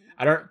 I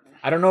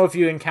don't know if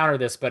you encounter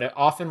this, but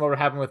often what would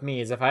happen with me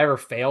is if I ever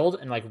failed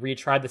and, like,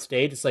 retried the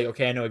stage, it's like,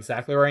 okay, I know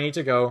exactly where I need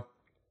to go.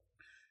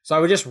 So I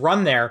would just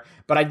run there,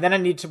 but then I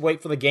need to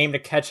wait for the game to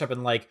catch up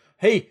and, like,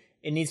 hey,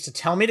 It needs to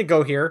tell me to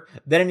go here.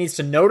 Then it needs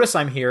to notice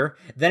I'm here.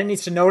 Then it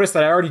needs to notice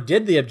that I already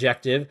did the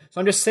objective.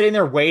 So I'm just sitting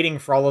there waiting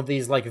for all of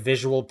these like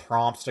visual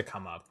prompts to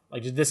come up.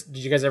 Like, did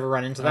you guys ever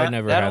run into that? I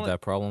never That had only-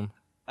 that problem.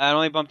 I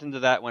only bumped into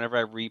that whenever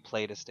I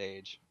replayed a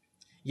stage.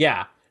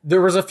 Yeah,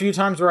 there was a few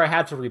times where I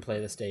had to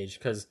replay the stage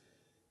because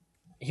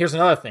here's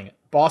another thing: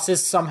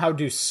 bosses somehow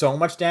do so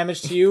much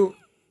damage to you.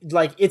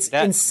 Like it's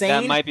insane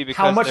that might be because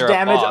how much they're a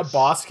damage boss. a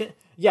boss can.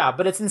 Yeah,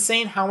 but it's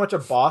insane how much a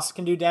boss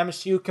can do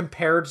damage to you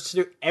compared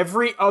to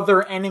every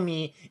other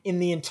enemy in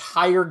the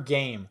entire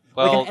game.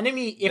 Like Well, an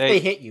enemy, if they they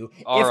hit you,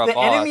 are if a the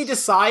enemy boss.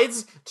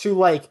 decides to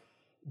like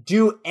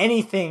do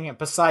anything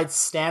besides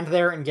stand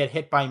there and get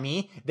hit by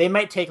me, they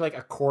might take like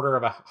a quarter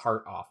of a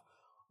heart off.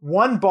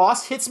 One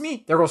boss hits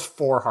me, there goes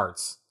 4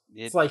 hearts.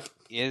 It's like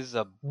is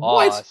a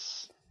What?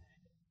 boss.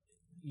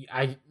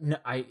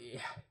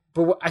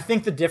 but I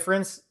think the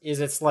difference is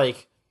it's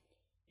like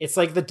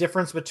the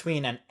difference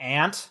between an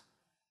ant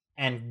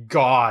and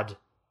God.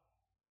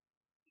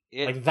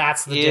 It Like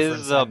that's the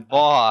difference. is a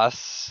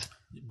boss.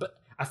 But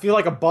I feel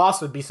like a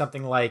boss would be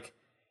something like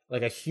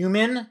a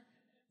human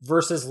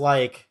versus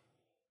like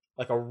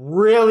a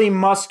really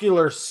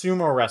muscular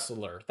sumo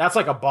wrestler. That's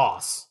like a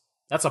boss.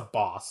 That's a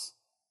boss,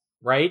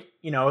 right?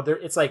 You know,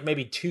 it's like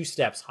maybe 2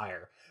 steps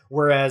higher.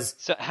 Whereas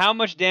So how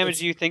much damage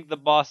do you think the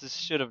bosses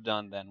should have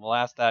done then? We'll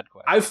ask that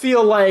question. I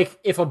feel like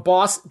if a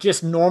boss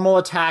just normal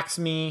attacks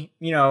me,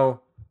 you know,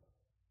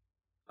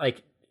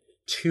 like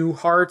 2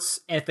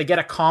 hearts, and if they get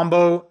a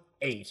combo,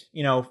 8.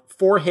 You know,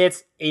 4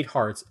 hits, 8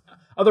 hearts.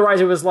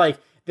 Otherwise, it was like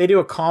they do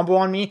a combo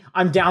on me,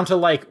 I'm down to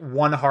like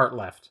 1 heart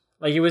left.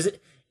 Like it was.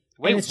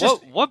 Wait, it's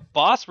just, what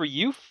boss were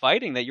you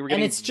fighting that you were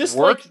getting and it's just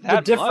worked like the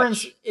that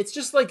difference. much? It's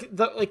just like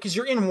because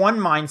you're in one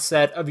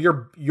mindset of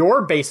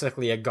you're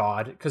basically a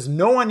god because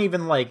no one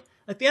even like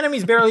the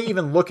enemies barely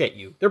even look at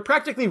you. They're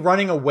practically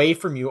running away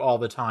from you all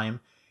the time.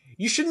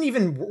 You shouldn't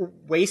even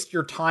waste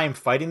your time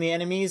fighting the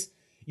enemies.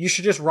 You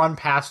should just run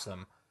past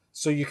them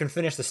so you can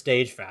finish the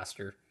stage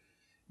faster.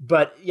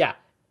 But yeah,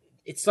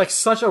 it's like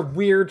such a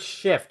weird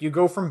shift. You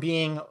go from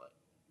being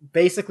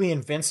basically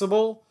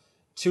invincible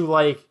to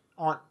like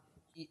on.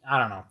 I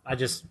don't know. I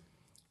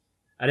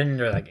didn't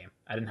enjoy that game.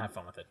 I didn't have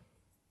fun with it.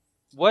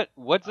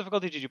 What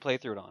difficulty did you play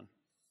through it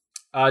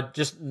on?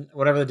 Just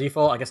whatever the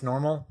default. I guess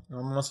normal.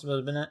 Normal must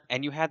have been it.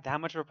 And you had that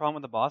much of a problem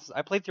with the bosses?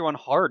 I played through on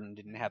hard and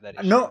didn't have that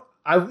issue. No,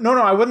 I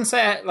wouldn't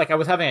say I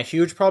was having a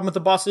huge problem with the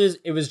bosses.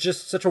 It was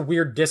just such a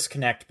weird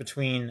disconnect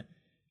between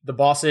the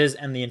bosses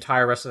and the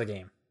entire rest of the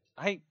game.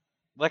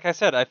 Like I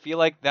said, I feel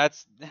like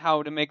that's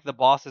how to make the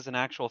bosses an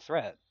actual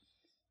threat.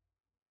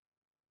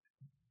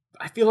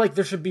 I feel like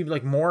there should be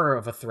like more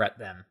of a threat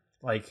then.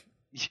 Like,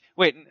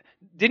 Wait,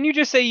 didn't you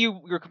just say you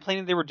were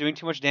complaining they were doing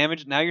too much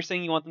damage? Now you're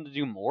saying you want them to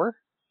do more?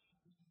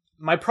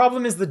 my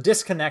problem is the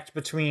disconnect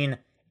between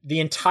the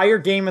entire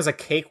game as a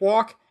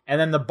cakewalk and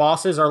then the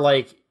bosses are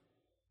like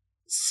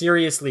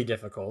seriously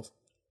difficult.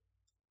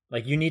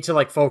 Like you need to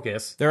like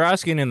focus. They're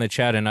asking in the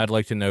chat, and I'd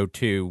like to know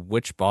too,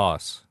 which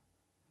boss?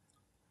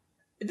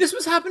 This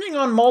was happening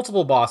on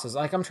multiple bosses.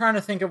 Like I'm trying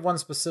to think of one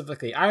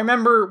specifically. I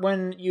remember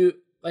when you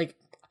like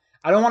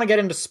I don't want to get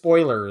into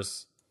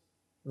spoilers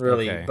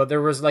really, Okay. but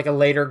there was like a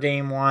later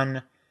game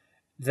one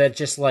that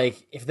just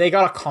like if they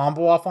got a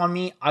combo off on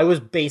me, I was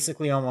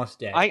basically almost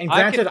dead. And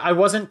granted, I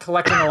wasn't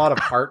collecting a lot of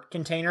heart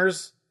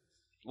containers.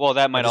 Well,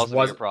 that might just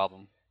also be a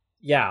problem.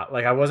 Yeah,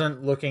 like I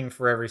wasn't looking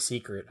for every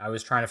secret. I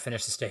was trying to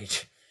finish the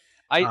stage.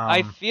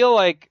 I feel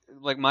like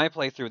my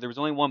playthrough, there was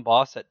only one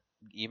boss that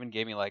even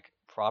gave me like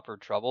proper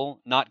trouble,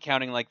 not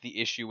counting like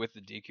the issue with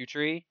the Deku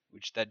tree,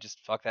 which that just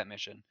fucked that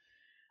mission.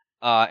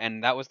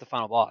 And that was the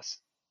final boss.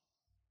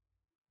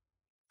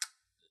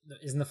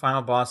 Isn't the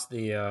final boss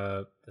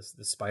the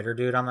spider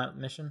dude on that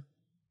mission?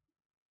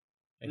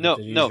 Like, No,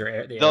 to use no, the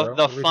arrow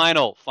the release?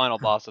 final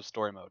boss of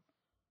story mode.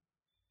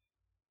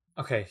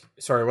 Okay,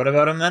 sorry. What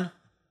about him then?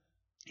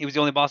 He was the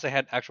only boss I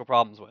had actual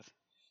problems with.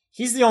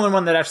 He's the only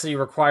one that actually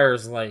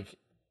requires like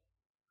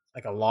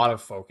a lot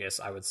of focus,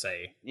 I would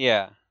say.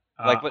 Yeah,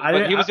 but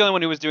he was the only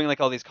one who was doing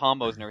like all these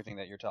combos and everything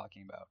that you're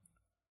talking about.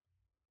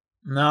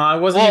 No, I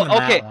wasn't even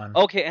that one.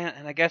 Okay,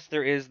 and I guess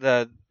there is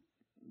the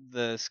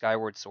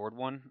Skyward Sword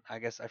one. I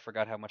guess I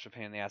forgot how much of a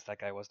pain in the ass that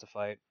guy was to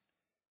fight.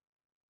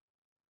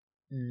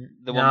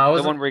 The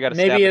one where you got to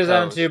maybe stab it was the that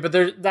one toes. too,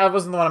 but that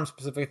wasn't the one I'm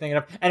specifically thinking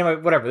of. Anyway,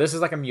 whatever. This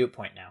is like a mute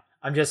point now.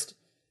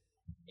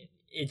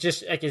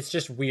 It's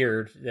just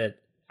weird that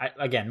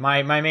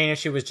my main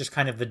issue was just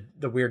kind of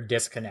the weird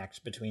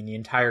disconnect between the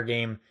entire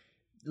game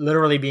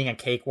literally being a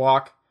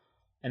cakewalk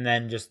and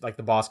then just like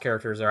the boss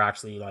characters are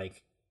actually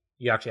like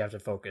you actually have to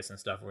focus and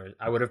stuff, where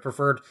I would have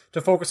preferred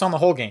to focus on the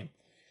whole game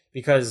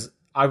because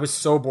I was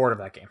so bored of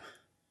that game.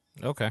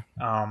 Okay.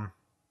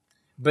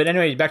 But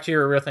anyway, back to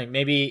your real thing.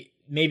 Maybe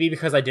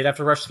because I did have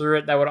to rush through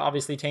it, that would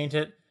obviously taint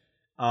it.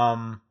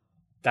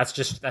 That's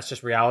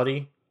just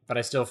reality. But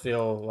I still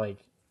feel like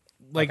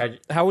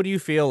how would you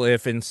feel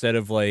if instead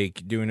of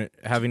like doing it,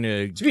 having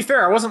to be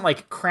fair, I wasn't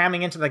like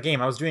cramming into the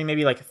game. I was doing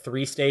maybe like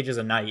 3 stages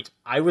a night.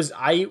 It was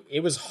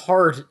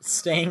hard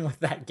staying with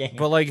that game.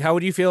 But like, how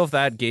would you feel if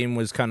that game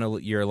was kind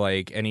of your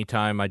like,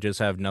 anytime I just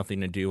have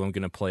nothing to do, I'm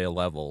gonna play a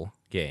level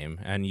game,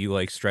 and you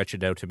like stretch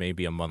it out to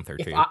maybe a month or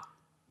two?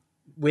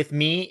 With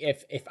me,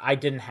 if I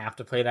didn't have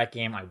to play that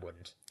game, I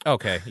wouldn't.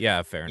 Okay,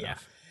 yeah, fair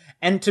enough.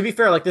 And to be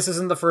fair, like this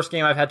isn't the first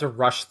game I've had to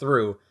rush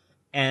through,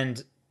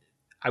 and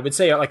I would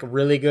say like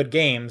really good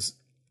games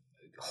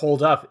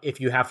hold up if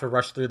you have to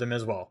rush through them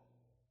as well.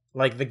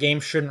 Like the game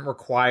shouldn't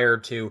require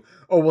to,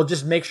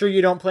 just make sure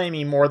you don't play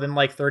me more than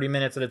like 30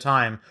 minutes at a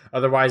time.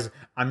 Otherwise,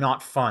 I'm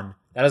not fun.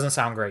 That doesn't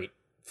sound great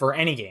for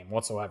any game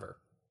whatsoever.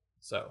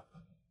 So,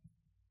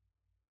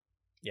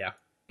 yeah.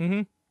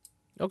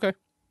 Okay.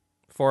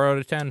 4 out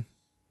of 10.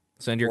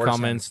 Send your 4 out of 10.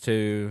 comments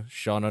to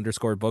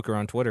Sean_Booker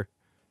on Twitter.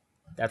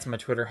 That's my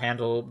Twitter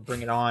handle.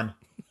 Bring it on.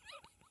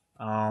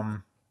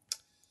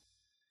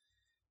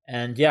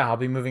 And yeah, I'll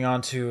be moving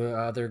on to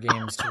other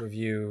games to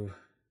review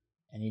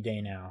any day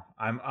now.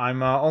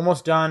 I'm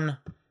almost done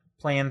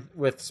playing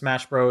with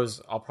Smash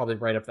Bros. I'll probably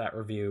write up that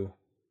review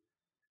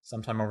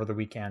sometime over the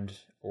weekend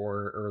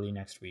or early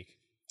next week.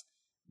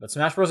 But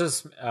Smash Bros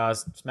is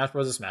Smash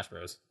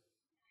Bros.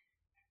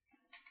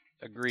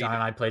 Agreed. John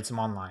and I played some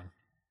online.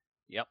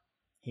 Yep.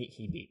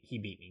 He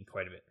beat me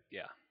quite a bit.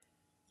 Yeah.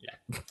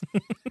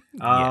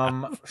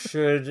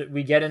 Should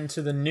we get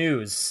into the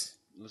news?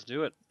 Let's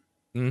do it.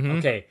 Mm-hmm.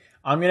 Okay,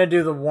 I'm gonna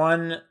do the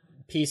one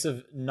piece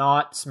of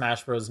not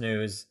Smash Bros.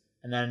 News,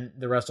 and then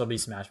the rest will be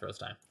Smash Bros.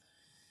 Time.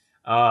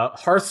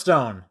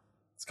 Hearthstone.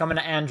 It's coming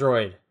to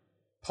Android.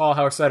 Paul,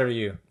 how excited are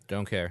you?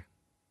 Don't care.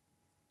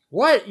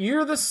 What?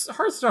 You're the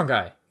Hearthstone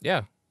guy,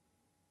 Yeah.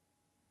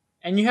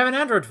 and you have an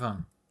Android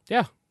phone.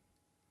 Yeah.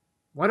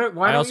 Why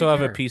I also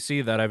have a care?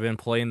 PC that I've been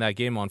playing that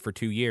game on for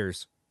 2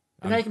 years.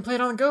 And now you can play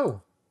it on the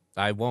go.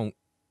 I won't.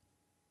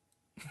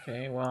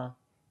 Okay, well.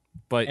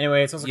 But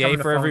Anyway, it's also yay coming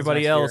to for phones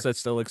everybody next else year. that's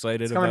still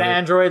excited It's about coming to it.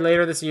 Android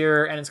later this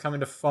year, and it's coming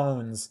to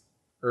phones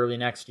early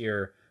next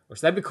year.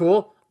 Which that'd be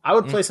cool. I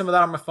would play some of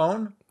that on my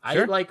phone.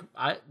 Sure. Play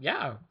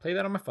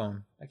that on my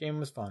phone. That game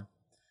was fun.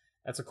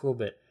 That's a cool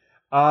bit.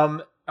 All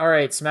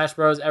right, Smash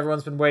Bros.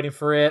 Everyone's been waiting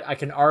for it. I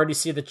can already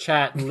see the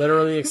chat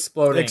literally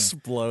exploding.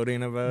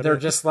 Exploding about They're it.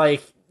 just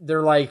like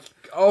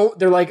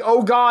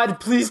oh God,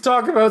 please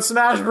talk about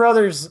Smash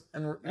Brothers,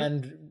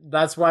 and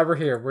that's why we're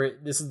here.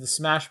 This is the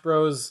Smash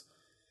Bros.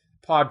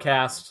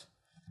 Podcast.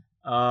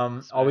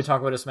 All we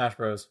talk about is Smash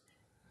Bros.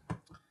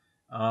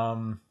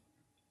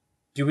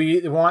 Do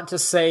we want to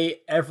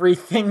say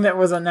everything that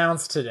was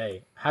announced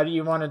today? How do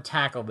you want to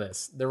tackle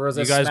this? There was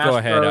a You guys Smash go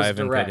ahead. Bros. I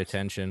haven't Direct. paid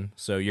attention,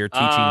 so you're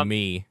teaching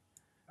me.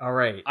 All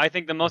right. I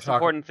think the most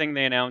important thing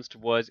they announced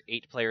was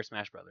 8-player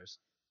Smash Brothers.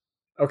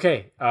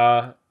 Okay.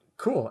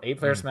 Cool.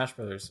 8-player Smash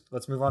Brothers.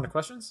 Let's move on to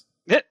questions.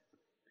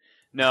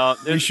 No,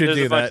 We should there's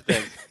do a bunch that.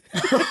 of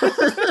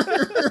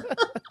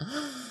things.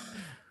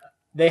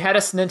 They had a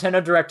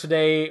Nintendo Direct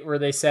today where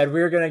they said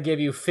we're going to give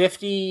you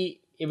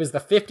 50. It was the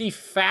 50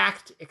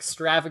 fact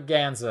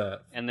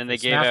extravaganza. And then they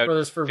for gave Smash out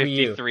Brothers for Wii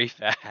U. 53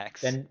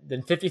 facts.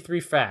 Then 53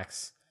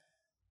 facts.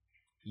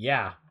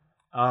 Yeah.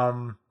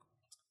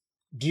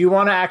 Do you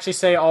want to actually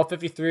say all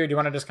 53, or do you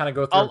want to just kind of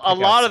go through? A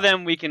lot of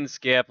them we can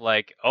skip,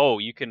 like,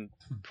 you can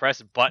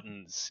press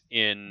buttons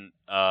in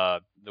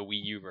the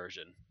Wii U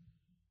version.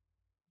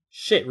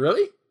 Shit,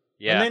 really?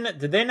 Yeah.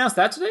 Did they announce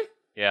that today?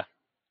 Yeah.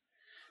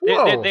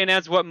 Whoa. They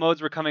announced what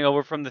modes were coming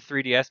over from the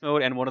 3DS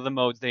mode, and one of the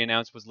modes they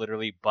announced was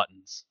literally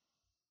buttons.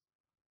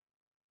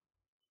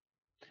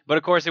 But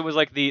of course, it was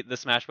like the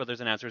Smash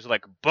Brothers announcers were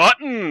like,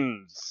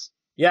 buttons!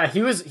 Yeah,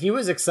 he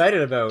was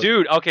excited about.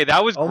 Dude, okay,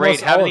 that was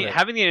great. Almost all of it.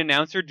 Having the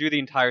announcer do the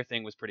entire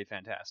thing was pretty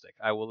fantastic.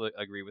 I will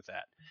agree with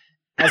that.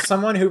 As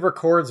someone who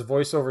records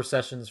voiceover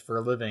sessions for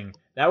a living,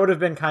 that would have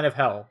been kind of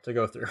hell to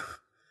go through.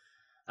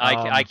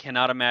 I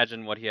cannot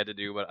imagine what he had to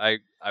do, but I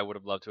would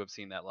have loved to have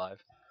seen that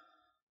live.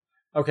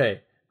 Okay.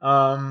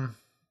 Yeah,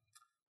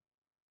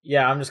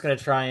 I'm just gonna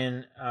try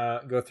and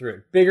go through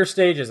it. Bigger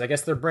stages. I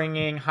guess they're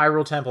bringing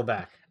Hyrule Temple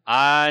back.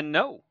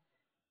 No.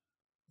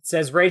 It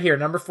says right here,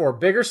 number 4,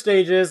 bigger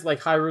stages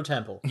like Hyrule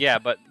Temple. Yeah,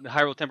 but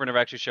Hyrule Temple never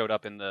actually showed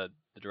up in the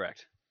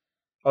Direct.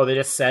 Oh, they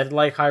just said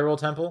like Hyrule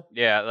Temple?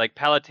 Yeah, like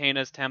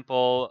Palutena's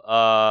Temple.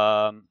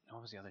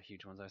 What was the other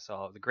huge ones I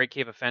saw? The Great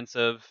Cave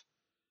Offensive.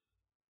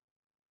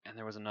 And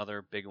there was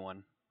another big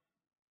one.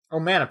 Oh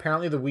man,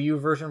 apparently the Wii U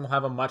version will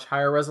have a much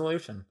higher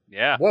resolution.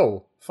 Yeah.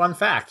 Whoa, fun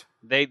fact.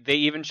 They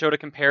even showed a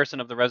comparison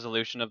of the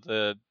resolution of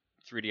the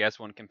 3DS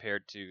one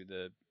compared to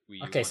the Wii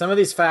U Okay, one. some of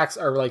these facts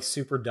are like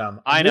super dumb.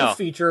 I A new know.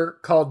 feature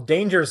called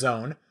Danger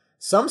Zone.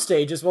 Some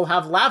stages will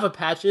have lava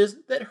patches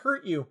that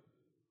hurt you.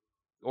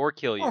 Or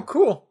kill you. Oh,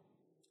 cool.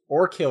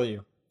 Or kill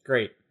you.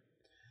 Great.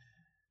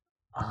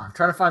 I'm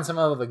trying to find some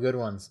of the good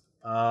ones.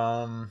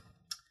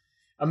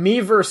 A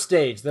Miiverse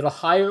stage that'll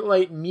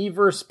highlight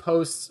Miiverse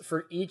posts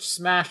for each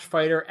Smash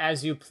fighter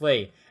as you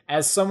play.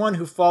 As someone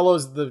who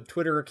follows the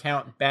Twitter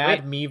account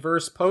Bad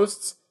Miiverse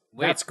posts,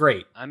 that's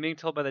great. I'm being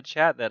told by the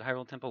chat that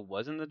Hyrule Temple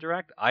was in the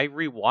Direct. I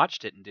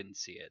rewatched it and didn't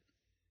see it.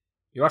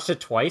 You watched it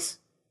twice?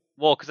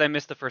 Well, because I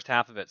missed the first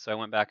half of it, so I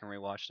went back and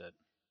rewatched it.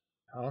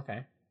 Oh,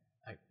 okay.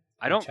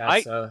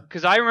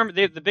 Because I remember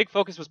the big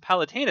focus was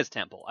Palutena's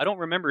temple. I don't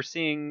remember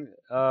seeing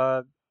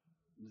Zelda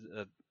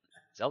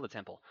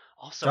temple.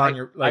 Also, John,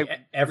 you're like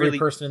every really...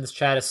 person in this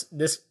chat is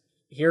this.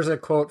 Here's a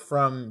quote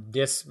from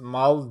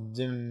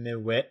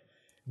Dismaldimwit.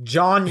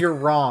 John, you're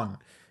wrong.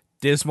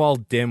 Dismal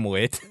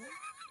dimwit.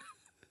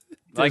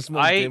 Like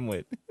Dismal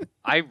dimwit.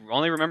 I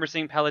only remember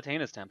seeing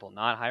Palutena's temple,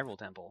 not Hyrule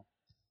Temple.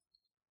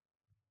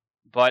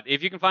 But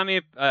if you can find me,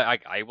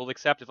 I will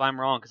accept if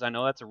I'm wrong, because I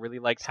know that's a really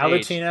stage.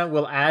 Palutena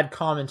will add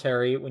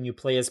commentary when you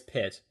play as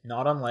Pit,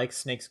 not unlike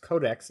Snake's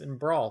Codex in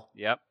Brawl.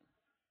 Yep.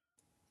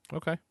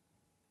 Okay.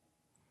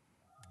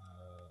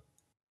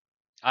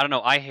 I don't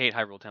know. I hate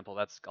Hyrule Temple.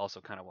 That's also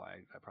kind of why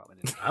I probably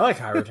didn't. I like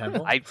Hyrule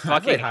Temple. I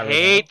fucking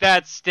hate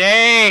that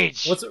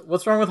stage.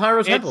 What's wrong with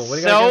Hyrule Temple?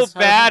 It's so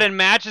bad, and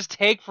matches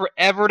take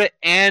forever to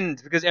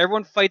end because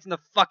everyone fights in the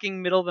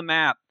fucking middle of the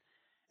map.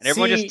 And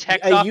everyone just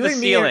techs off the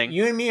ceiling.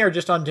 You and me are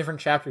just on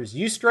different chapters.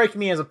 You strike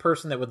me as a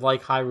person that would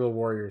like Hyrule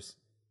Warriors.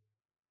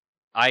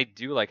 I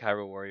do like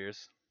Hyrule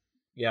Warriors.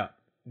 Yeah,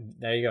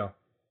 there you go.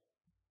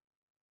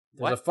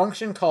 There's a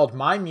function called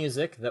My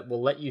Music that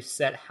will let you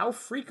set how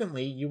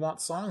frequently you want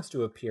songs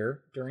to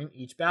appear during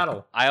each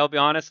battle. I'll be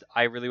honest,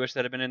 I really wish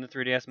that had been in the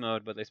 3DS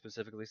mode, but they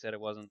specifically said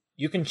it wasn't.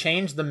 You can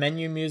change the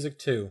menu music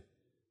too.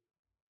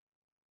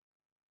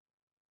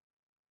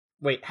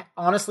 Wait,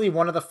 honestly,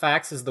 one of the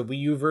facts is the Wii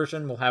U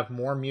version will have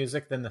more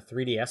music than the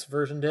 3DS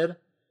version did.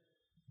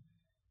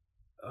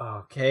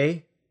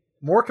 Okay.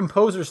 More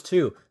composers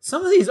too.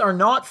 Some of these are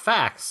not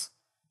facts.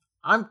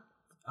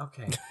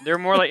 Okay. They're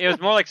more like it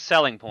was more like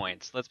selling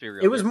points. Let's be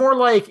real. It was more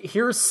like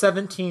here's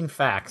 17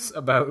 facts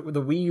about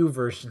the Wii U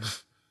version.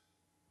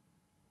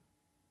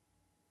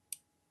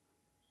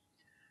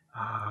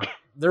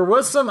 There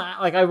was some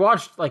I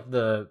watched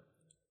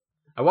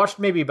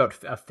maybe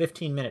about a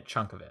 15-minute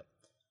chunk of it.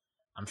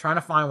 I'm trying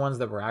to find ones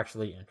that were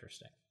actually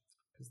interesting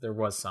because there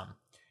was some.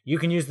 You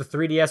can use the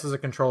 3DS as a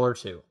controller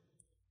too.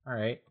 All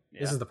right. Yeah.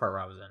 This is the part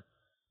where I was in.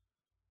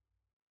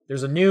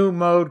 There's a new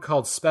mode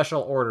called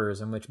Special Orders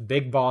in which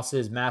Big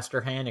Bosses,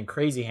 Master Hand, and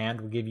Crazy Hand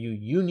will give you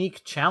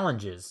unique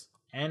challenges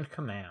and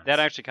commands. That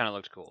actually kind of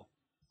looked cool.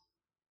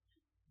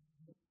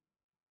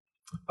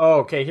 Oh,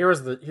 okay. Here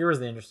was the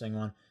interesting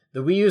one. The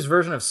Wii U's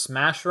version of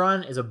Smash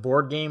Run is a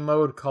board game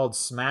mode called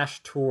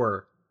Smash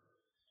Tour,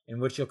 in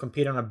which you'll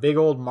compete on a big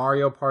old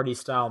Mario Party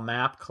style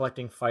map,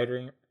 collecting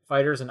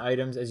fighters and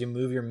items as you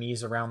move your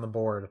Miis around the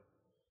board.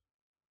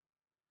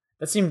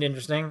 That seemed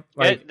interesting.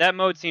 That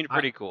mode seemed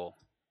pretty cool.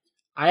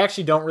 I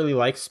actually don't really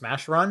like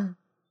Smash Run,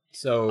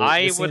 so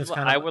I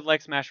would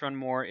like Smash Run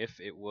more if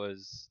it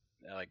was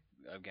like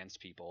against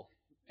people,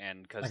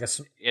 and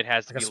because it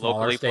has to be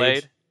locally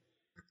played.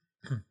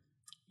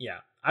 Yeah,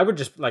 I would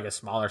just like a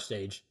smaller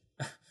stage,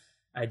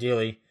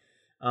 ideally.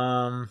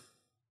 Oh,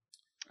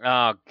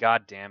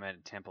 god damn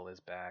it, Temple is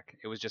back.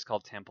 It was just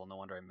called Temple, no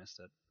wonder I missed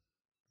it.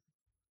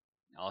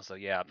 Also,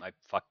 yeah, I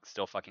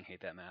still fucking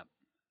hate that map.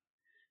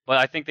 But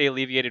I think they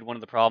alleviated one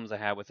of the problems I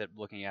had with it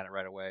looking at it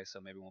right away, so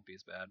maybe it won't be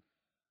as bad.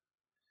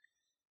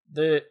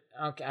 I'm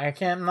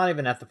not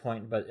even at the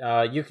point,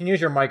 but you can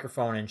use your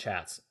microphone in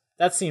chats.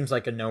 That seems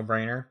like a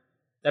no-brainer.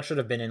 That should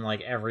have been in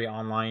like every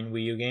online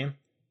Wii U game.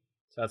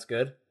 So that's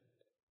good.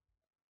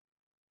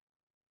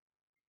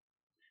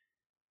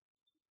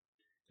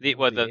 You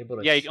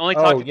can only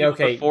talk to people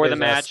before the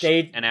match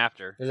and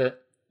after.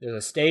 There's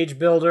a stage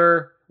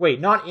builder. Wait,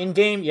 not in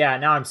game? Yeah,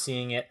 now I'm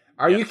seeing it.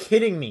 Are you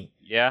kidding me?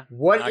 Yeah.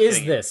 What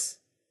is this?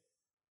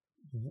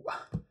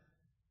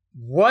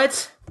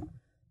 What?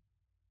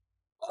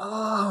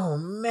 Oh,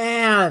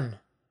 man.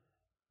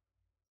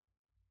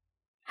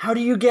 How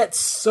do you get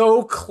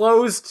so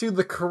close to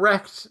the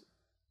correct...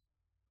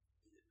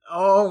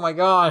 Oh my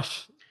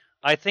gosh.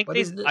 I think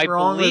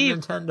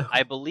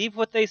I believe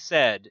what they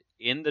said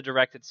in the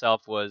Direct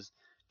itself was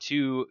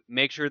to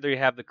make sure they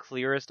have the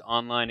clearest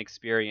online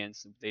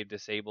experience. They've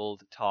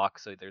disabled talk,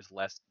 so there's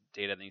less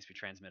data that needs to be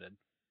transmitted.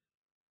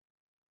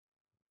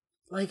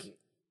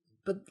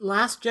 But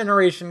last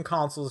generation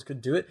consoles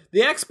could do it.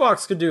 The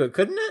Xbox could do it,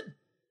 couldn't it?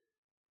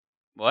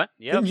 What?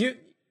 Yeah.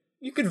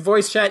 You could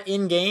voice chat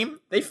in game.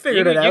 They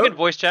figured it out. You can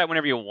voice chat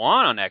whenever you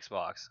want on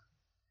Xbox.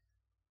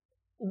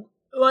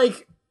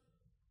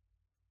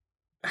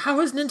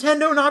 How has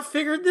Nintendo not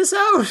figured this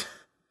out?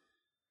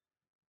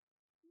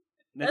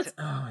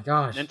 Oh my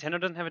gosh! Nintendo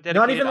doesn't have a dedicated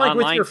not even like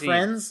with your team.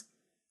 Friends.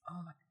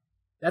 Oh my,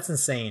 that's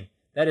insane.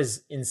 That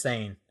is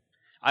insane.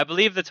 I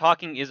believe the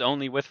talking is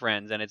only with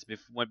friends, and it's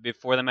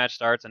before the match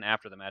starts and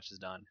after the match is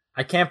done.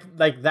 I can't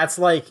that's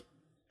like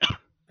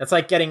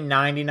getting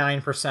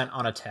 99%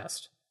 on a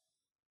test.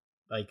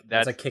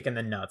 That's a kick in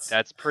the nuts.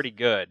 That's pretty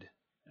good.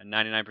 And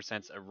 99%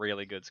 is a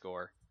really good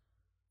score.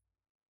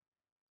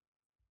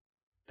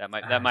 That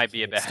might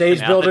be a bad stage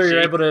analogy.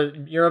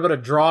 Builder. You're able to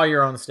draw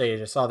your own stage.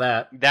 I saw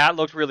that. That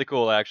looked really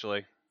cool,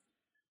 actually.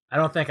 I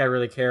don't think I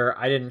really care.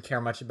 I didn't care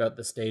much about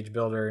the stage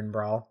builder in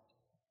Brawl.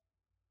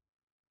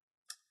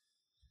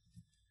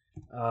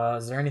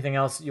 Is there anything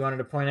else you wanted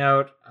to point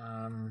out?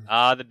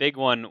 The big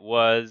one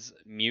was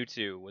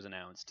Mewtwo was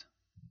announced.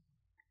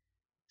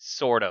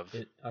 Sort of.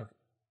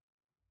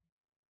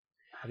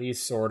 How do you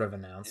sort of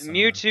announce someone?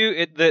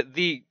 Mewtwo,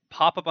 the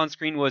pop-up on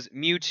screen was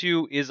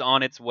Mewtwo is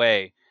on its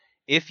way.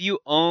 If you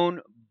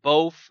own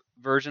both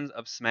versions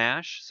of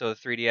Smash, so the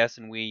 3DS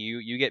and Wii U,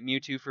 you get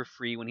Mewtwo for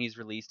free when he's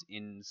released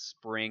in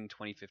spring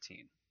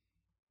 2015.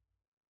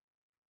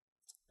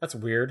 That's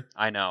weird.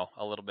 I know,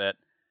 a little bit.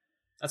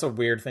 That's a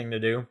weird thing to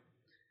do.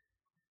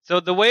 So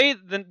the way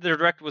the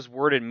Direct was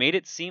worded made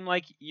it seem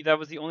like that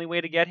was the only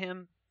way to get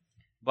him.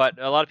 But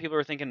a lot of people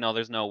were thinking, no,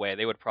 there's no way.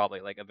 They would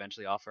probably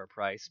eventually offer a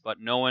price, but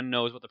no one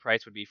knows what the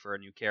price would be for a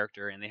new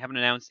character, and they haven't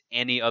announced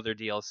any other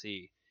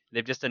DLC.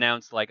 They've just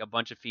announced a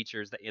bunch of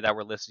features that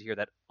were listed here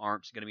that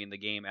aren't going to be in the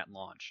game at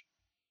launch.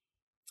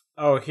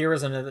 Oh, here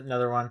is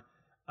another one.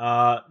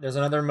 There's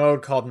another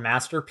mode called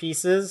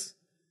Masterpieces,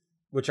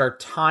 which are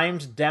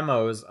timed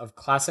demos of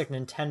classic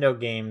Nintendo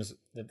games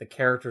that the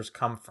characters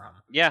come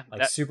from. Yeah.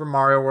 Like Super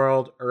Mario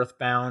World,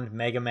 Earthbound,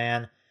 Mega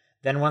Man.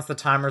 Then once the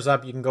timer's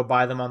up, you can go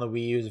buy them on the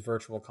Wii U's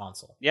Virtual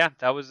Console. Yeah,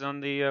 that was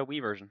on the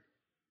Wii version.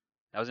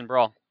 That was in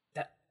Brawl.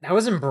 That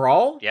was in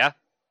Brawl? Yeah.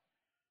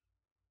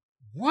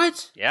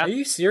 What? Yeah. Are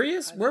you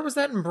serious? Where was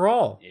that in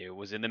Brawl? It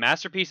was in the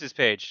Masterpieces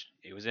page.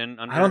 It was in.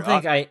 I don't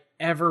think I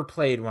ever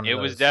played one of those.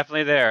 It was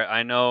definitely there.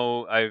 I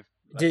know.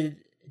 Did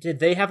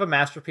they have a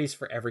masterpiece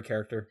for every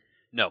character?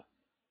 No.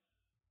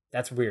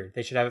 That's weird.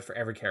 They should have it for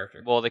every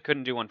character. Well, they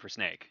couldn't do one for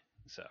Snake,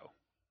 so.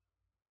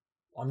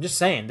 I'm just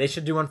saying they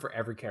should do one for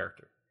every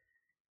character.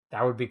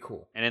 That would be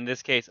cool. And in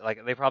this case,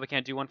 they probably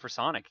can't do one for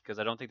Sonic because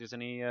I don't think there's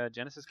any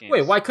Genesis games.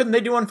 Wait, why couldn't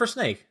they do one for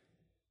Snake?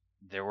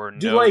 There were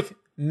no. Do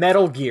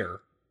Metal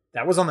Gear.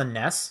 That was on the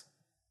NES.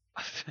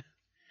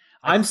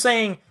 I'm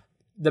saying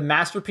the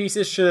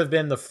Masterpieces should have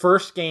been the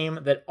first game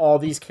that all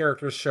these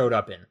characters showed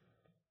up in.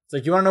 It's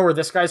like, you want to know where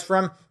this guy's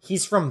from?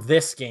 He's from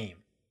this game.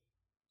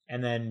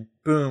 And then,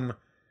 boom,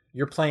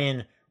 you're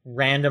playing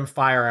random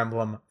Fire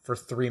Emblem for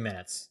 3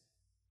 minutes.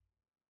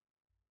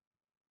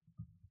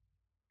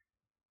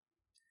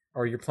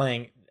 Or you're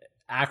playing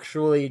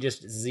actually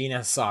just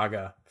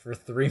Xenosaga for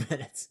 3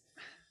 minutes.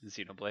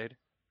 Xenoblade.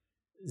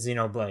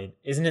 Xenoblade.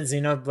 Isn't it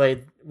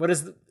Xenoblade?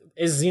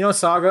 Is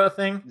Xenosaga a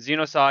thing?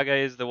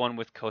 Xenosaga is the one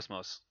with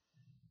Cosmos.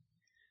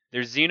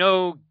 There's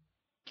Xenogears,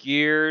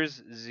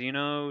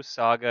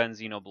 Xenosaga, and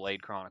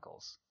Xenoblade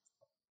Chronicles.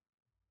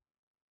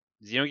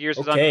 Xenogears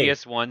was on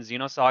PS1.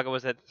 Xenosaga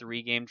was that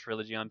 3-game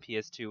trilogy on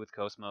PS2 with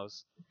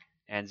Cosmos.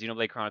 And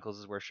Xenoblade Chronicles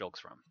is where Shulk's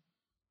from.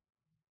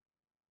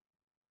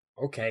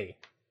 Okay.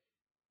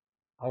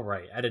 All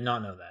right. I did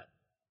not know that.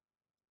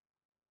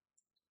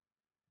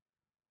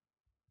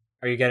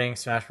 Are you getting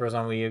Smash Bros.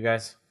 On Wii U,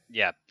 guys?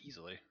 Yeah,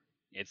 easily.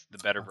 It's the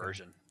better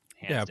version.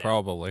 Yeah, down.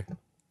 probably.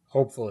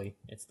 Hopefully,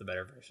 it's the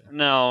better version.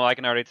 No, I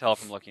can already tell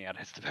from looking at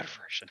it. It's the better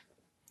version.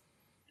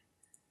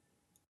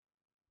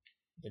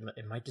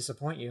 It might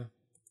disappoint you.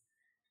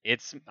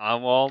 It's,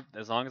 well,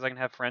 as long as I can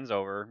have friends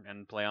over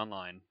and play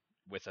online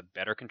with a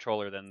better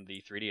controller than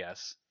the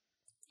 3DS,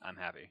 I'm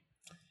happy.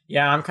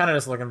 Yeah, I'm kind of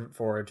just looking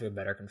forward to a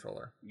better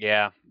controller.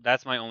 Yeah,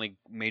 that's my only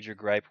major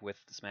gripe with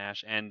the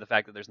Smash, and the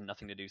fact that there's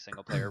nothing to do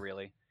single player,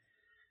 really.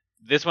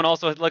 This one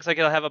also looks like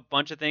it'll have a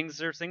bunch of things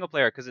that are single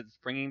player, because it's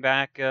bringing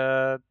back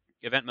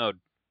event mode.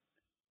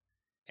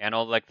 And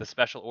all the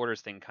special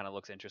orders thing kind of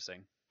looks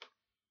interesting.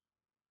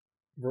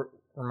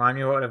 Remind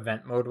me what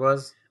event mode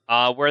was?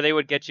 Where they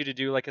would get you to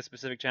do a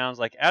specific challenge,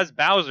 as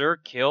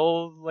Bowser,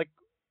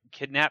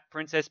 kidnap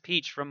Princess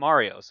Peach from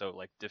Mario.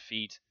 So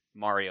defeat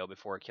Mario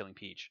before killing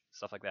Peach,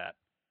 stuff like that.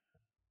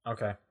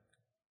 Okay.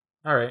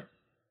 All right.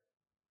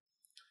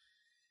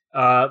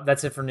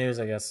 That's it for news,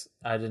 I guess.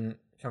 I didn't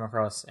come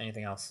across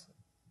anything else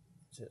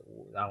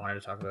I wanted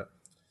to talk about.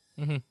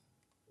 Mm-hmm.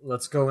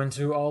 Let's go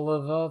into all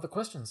of the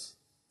questions.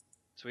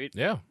 Sweet.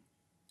 Yeah.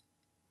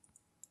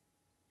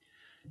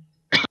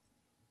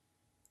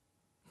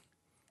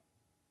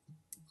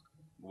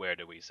 Where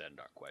do we send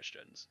our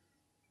questions?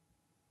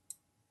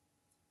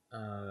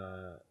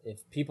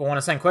 If people want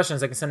to send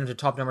questions, they can send them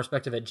to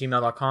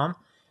topdownperspective@gmail.com.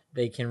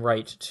 They can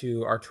write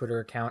to our Twitter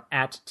account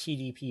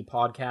 @TDP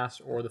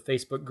Podcast, or the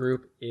Facebook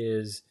group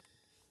is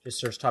just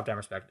search Top Down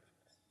Perspective.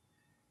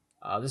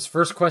 This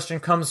first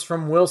question comes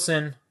from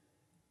Wilson.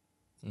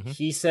 Mm-hmm.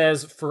 He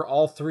says, for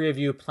all three of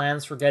you,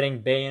 plans for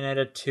getting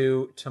Bayonetta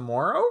 2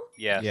 tomorrow?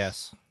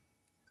 Yes.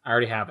 I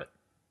already have it.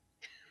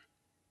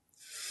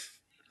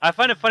 I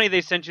find it funny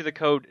they sent you the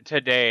code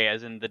today,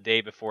 as in the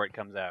day before it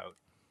comes out.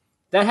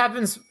 That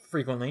happens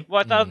frequently.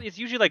 Well, I thought it's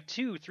usually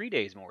 2-3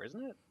 days more,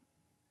 isn't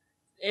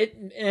it?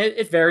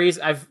 It varies.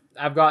 I've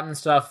gotten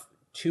stuff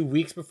 2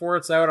 weeks before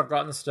it's out. I've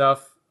gotten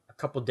stuff a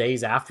couple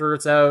days after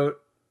it's out.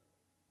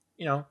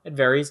 It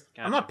varies.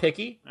 Gotcha. I'm not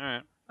picky. All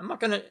right. I'm not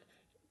gonna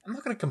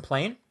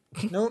complain.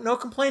 No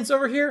complaints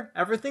over here.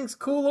 Everything's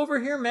cool over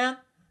here, man.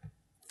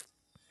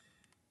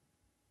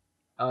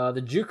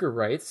 The Juker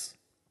writes,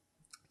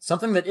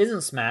 something that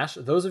isn't Smash.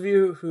 Those of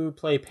you who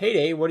play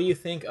Payday, what do you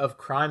think of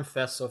Crime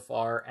Fest so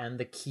far and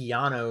the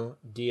Keanu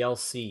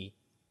DLC,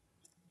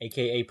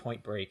 aka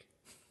Point Break?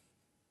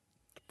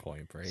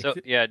 Point Break. So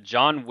yeah,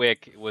 John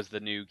Wick was the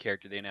new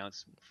character they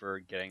announced for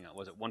getting.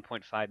 Was it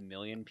 1.5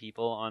 million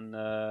people on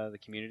the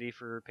community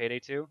for Payday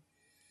 2?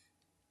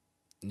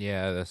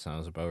 Yeah, that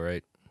sounds about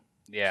right.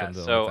 Yeah.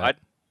 Something So like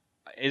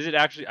is it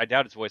actually? I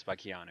doubt it's voiced by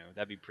Keanu.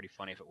 That'd be pretty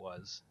funny if it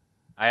was.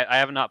 I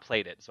have not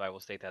played it, so I will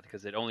state that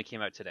because it only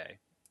came out today.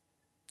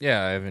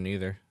 Yeah, I haven't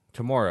either.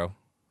 Tomorrow,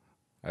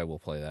 I will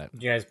play that.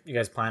 You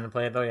guys plan to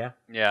play it though? Yeah.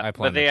 Yeah, I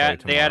plan but to play it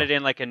they added tomorrow.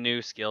 in like a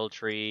new skill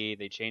tree.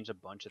 They changed a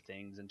bunch of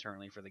things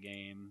internally for the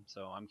game.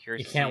 So I'm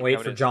curious. You to can't see wait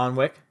how it for is. John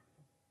Wick.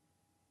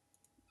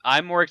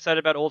 I'm more excited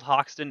about Old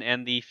Hoxton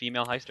and the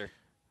female heister.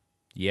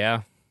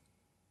 Yeah,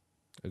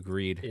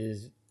 agreed.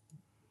 Is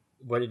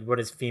what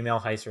is female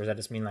heister? Does that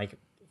just mean like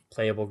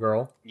playable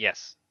girl?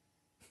 Yes.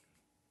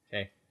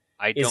 Okay.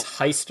 I Is don't.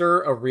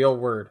 heister a real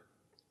word?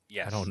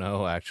 Yes. I don't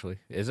know actually.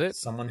 Is it?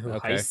 Someone who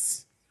Okay.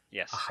 heists?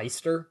 Yes. A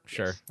heister?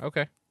 Sure. Yes.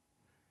 Okay.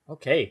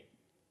 Okay.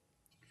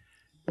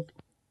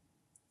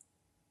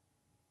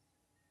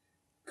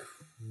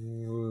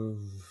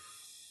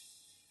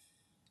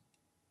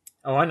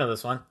 Oh, I know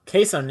this one.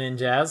 Queso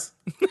Ninjas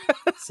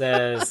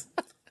says,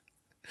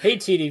 "Hey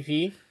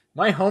TDP,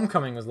 my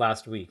homecoming was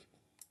last week.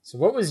 So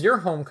what was your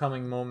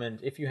homecoming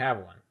moment, if you have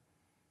one?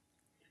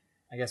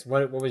 I guess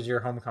what was your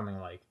homecoming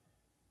like?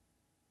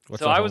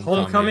 What's So a I was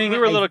Homecoming? We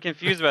were a I- little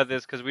confused about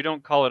this because we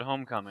don't call it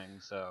homecoming.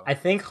 So I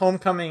think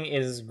homecoming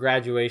is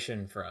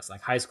graduation for us,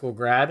 like high school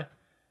grad.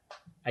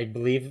 I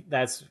believe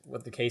that's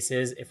what the case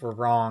is. If we're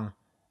wrong,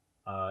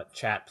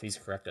 chat, please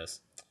correct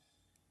us.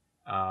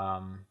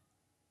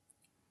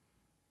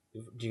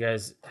 Do you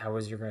guys? How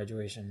was your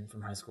graduation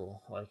from high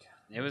school? Like,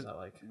 it what was. that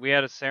like? We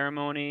had a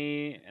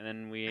ceremony, and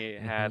then we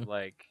had Mhm.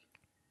 like,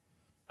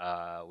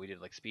 we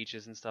did like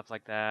speeches and stuff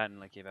like that, and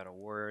like gave out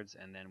awards,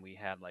 and then we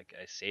had like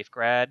a safe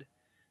grad.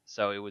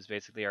 So it was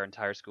basically our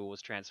entire school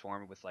was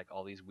transformed with like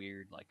all these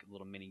weird like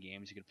little mini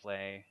games you could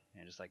play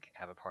and just like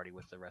have a party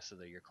with the rest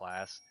of your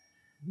class.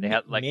 They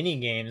had like mini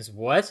games.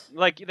 What?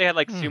 they had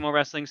like Hmm. sumo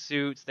wrestling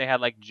suits. They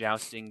had like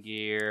jousting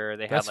gear.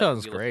 They That had like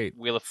sounds great.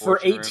 Wheel of For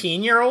Fortune rooms.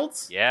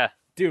 18-year-olds? Yeah,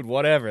 Dude,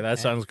 whatever. That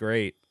Okay. sounds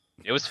great.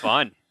 it was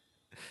fun.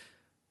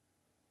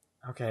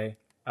 Okay.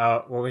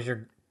 What was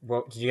your?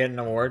 What did you get an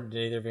award?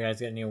 Did either of you guys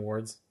get any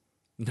awards?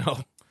 No.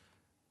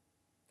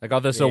 I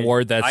got this Yeah.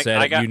 award that I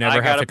said got- you never I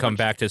got have a to come bunch-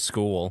 back to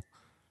school.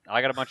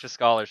 I got a bunch of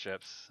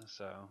scholarships,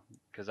 so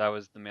because I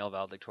was the male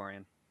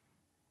valedictorian.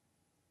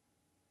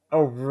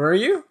 Oh, were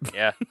you?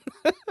 Yeah.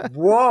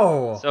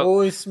 Whoa! So-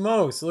 Holy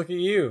smokes! Look at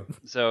you.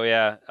 So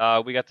yeah,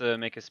 we got to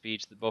make a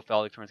speech. Both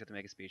valedictorians got to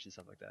make a speech and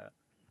stuff like that.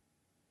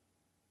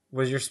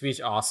 Was your speech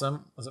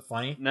awesome? Was it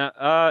funny?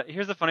 Now,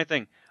 here's the funny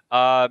thing.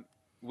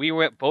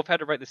 Both had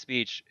to write the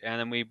speech, and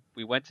then we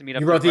went to meet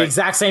up. You to wrote the write-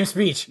 exact same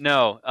speech.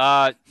 No,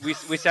 we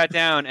sat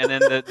down, and then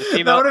the That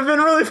female would have been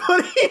really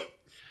funny.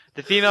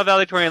 the female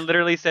valedictorian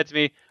literally said to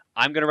me,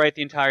 "I'm gonna write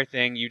the entire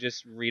thing. You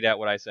just read out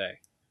what I say."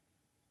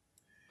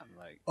 I'm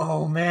like,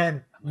 Oh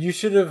man, you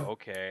should have.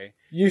 okay.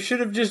 You should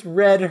have just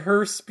read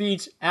her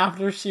speech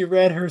after she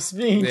read her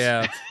speech.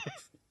 Yeah.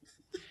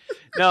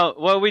 No,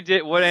 what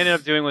I ended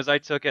up doing was I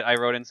took it, I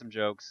wrote in some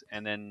jokes,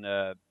 and then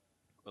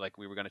like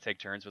we were gonna take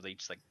turns with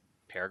each like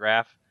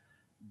paragraph.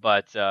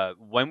 But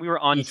when we were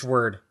on Each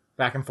word,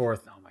 back and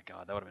forth. oh my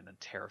god, that would have been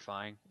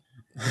terrifying.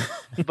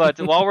 But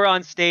while we're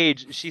on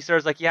stage, she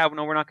starts like, "Yeah,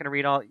 no, we're not gonna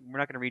read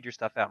your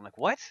stuff out." I'm like,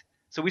 "What?"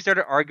 So we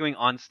started arguing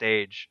on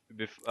stage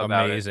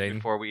about Amazing. it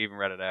before we even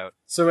read it out.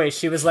 So wait,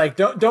 she was like,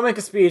 "Don't make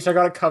a speech. I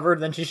got it covered."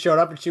 Then she showed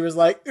up and she was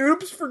like,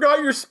 "Oops,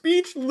 forgot your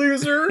speech,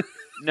 loser."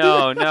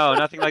 No,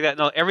 nothing like that.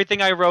 No, everything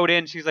I wrote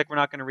in, she's like, "We're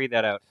not gonna read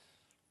that out."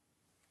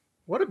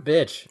 What a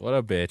bitch. What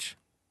a bitch.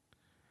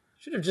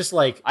 Should have just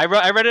like, I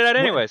read it out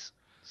anyways.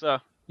 So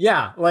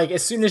yeah, like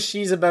as soon as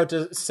she's about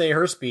to say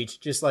her speech,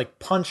 just like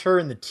punch her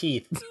in the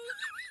teeth.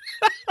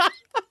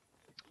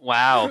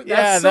 wow.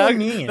 That's so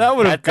mean. That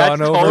would have That's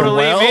gone over totally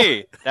well.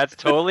 me. That's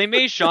totally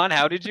me, Sean.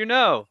 How did you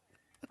know?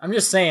 I'm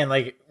just saying,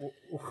 like,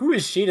 who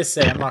is she to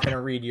say I'm not going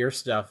to read your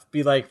stuff?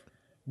 Be like,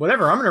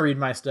 whatever, I'm going to read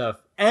my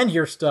stuff and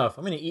your stuff.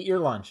 I'm going to eat your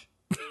lunch.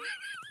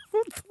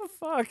 What the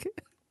fuck?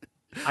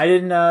 I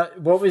didn't.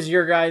 What was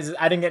your guys?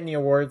 I didn't get any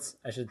awards.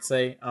 I should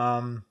say.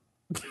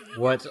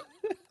 What?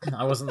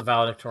 I wasn't the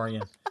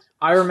valedictorian.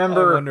 I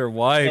remember. I wonder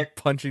why at-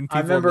 punching people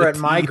I remember in at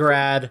the my teeth.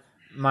 grad,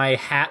 my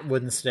hat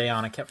wouldn't stay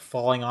on. It kept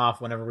falling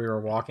off whenever we were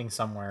walking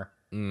somewhere.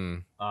 Mm.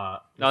 Which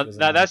No, was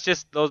annoying. that's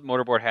just those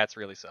motorboard hats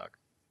really suck.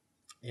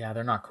 Yeah,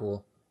 they're not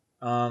cool.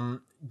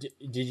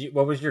 Did you?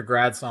 What was your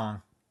grad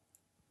song?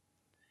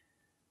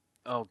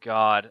 Oh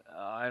God,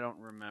 I don't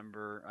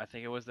remember. I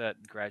think it was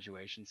that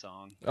graduation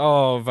song.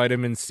 Oh,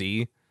 vitamin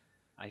C.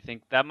 I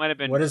think that might have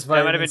been. What is that might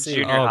have vitamin been C?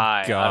 junior Oh,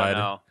 high. I God. don't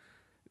know.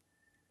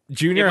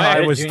 Junior It might high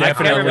have was been junior high.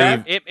 I can't remember.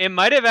 definitely It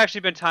might have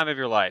actually been Time of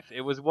Your Life.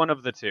 It was one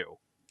of the two.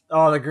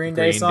 Oh, the Green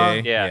Day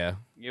song. Yeah.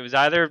 It was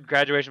either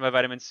Graduation by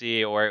Vitamin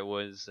C or it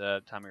was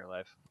Time of Your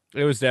Life.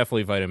 It was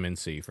definitely vitamin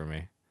C for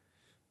me.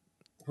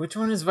 Which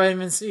one is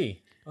Vitamin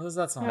C? What is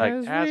that song? Like,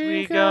 as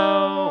we go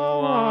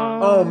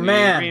on, Oh, we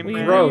man,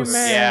 remember- gross.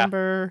 Yeah.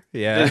 summer.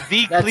 Yeah.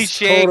 The That's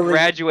cliche totally-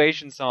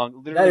 graduation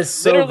song. That is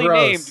so literally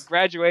gross. named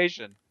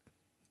graduation.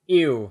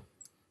 Ew.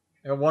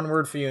 I got one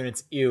word for you, and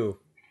it's ew.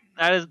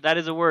 That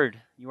is a word.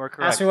 You are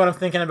correct. Ask me what I'm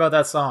thinking about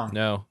that song.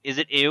 No. Is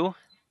it ew?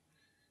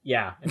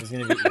 Yeah, it was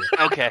gonna be ew.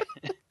 Okay.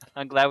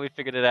 I'm glad we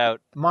figured it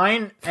out.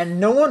 Mine, and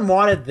no one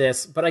wanted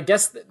this, but I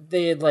guess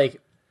they had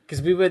like,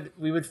 because we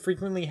would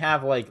frequently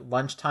have like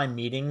lunchtime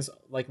meetings,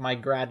 like my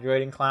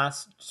graduating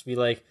class, just be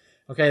like,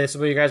 okay, this is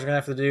what you guys are gonna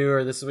have to do,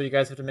 or this is what you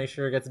guys have to make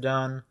sure gets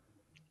done.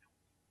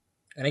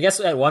 And I guess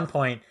at one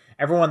point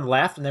everyone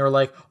left, and they were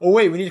like, oh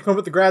wait, we need to come up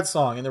with the grad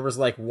song, and there was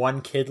like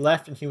one kid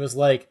left, and he was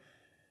like,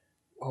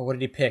 oh, what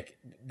did he pick?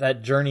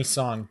 That Journey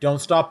song, Don't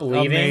Stop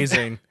Believing.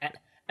 Amazing.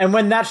 And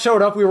when that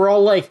showed up, we were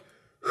all like,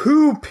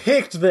 who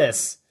picked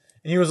this?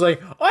 And he was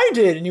like, I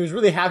did. And he was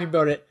really happy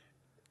about it.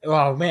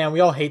 Oh, man, we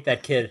all hate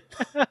that kid.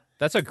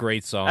 That's a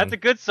great song. That's a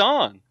good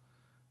song.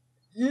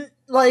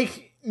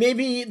 Like,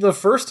 maybe the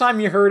first time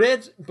you heard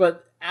it,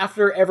 but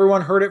after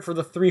everyone heard it for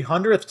the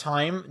 300th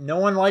time, no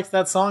one likes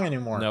that song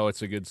anymore. No,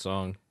 it's a good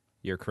song.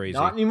 You're crazy.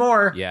 Not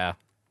anymore. Yeah.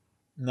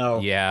 No.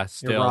 Yeah, You're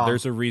still. wrong.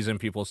 There's a reason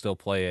people still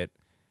play it.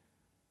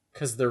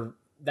 Because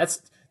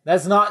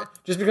that's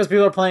not, just because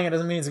people are playing it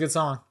doesn't mean it's a good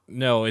song.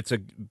 No,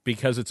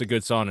 because it's a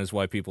good song is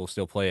why people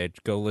still play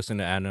it. Go listen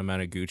to Anna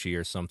Managuchi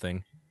or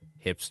something.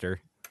 Hipster.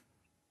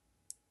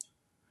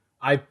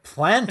 I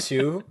plan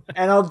to,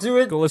 and I'll do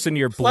it. Go listen to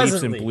your bleeps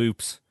pleasantly. and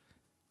bloops.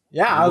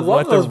 Yeah, I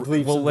love those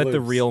bleeps. We'll and let the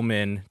bloops. real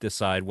men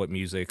decide what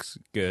music's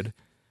good.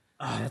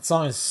 That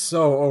song is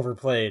so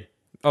overplayed.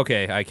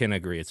 Okay, I can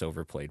agree it's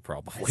overplayed That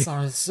probably.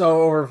 song is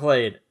so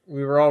overplayed.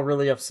 We were all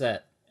really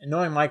upset. And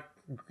knowing my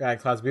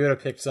grad class, we would have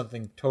picked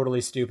something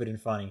totally stupid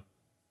and funny.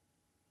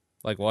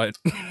 Like what?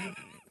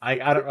 I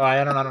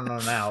don't know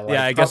now. Like,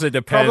 Yeah, I guess it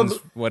depends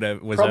probably, what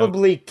it was out.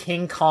 probably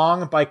King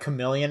Kong by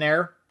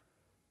Chameleonaire.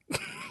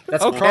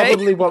 That's Okay.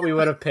 probably what we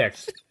would have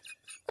picked.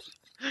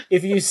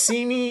 If you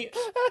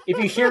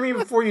hear me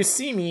before you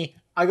see me,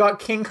 I got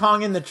King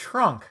Kong in the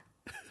trunk.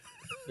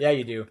 Yeah,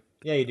 you do.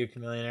 Yeah, you do,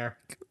 Chameleonaire.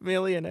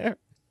 Millionaire.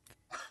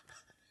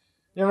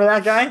 Remember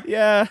that guy?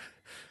 Yeah.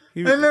 I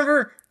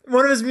remember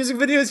one of his music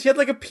videos, he had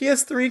like a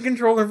PS3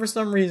 controller for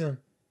some reason.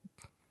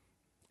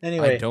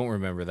 Anyway. I don't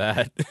remember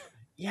that.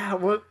 Yeah,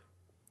 what?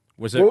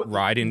 Was it What-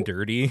 Riding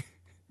Dirty?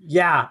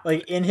 Yeah,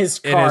 like in his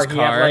In car, his he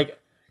had car? like,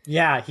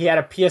 yeah, he had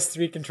a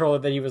PS3 controller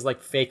that he was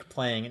like fake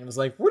playing, and it was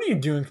like, "What are you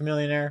doing,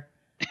 Chameleonaire?"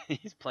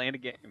 He's playing a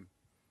game.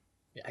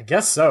 Yeah, I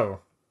guess so.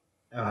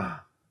 Ugh.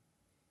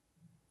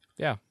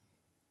 Yeah.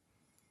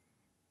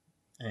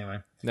 Anyway,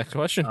 Next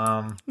question.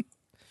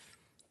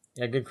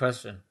 yeah, good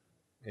question.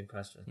 Good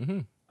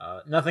question.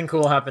 Mhm. Nothing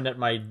cool happened at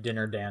my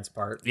dinner dance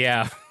part.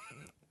 Yeah.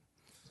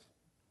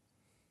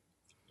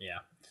 Yeah.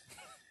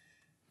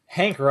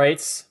 Hank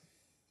writes,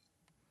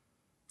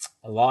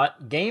 a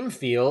lot. Game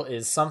feel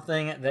is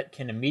something that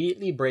can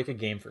immediately break a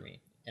game for me.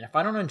 And if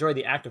I don't enjoy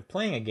the act of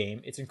playing a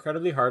game, it's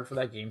incredibly hard for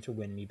that game to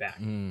win me back.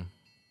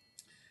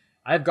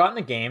 I've gotten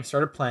a game,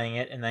 started playing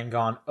it, and then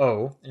gone,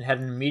 oh, and had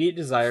an immediate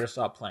desire to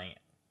stop playing it.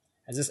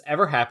 Has this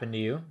ever happened to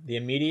you? The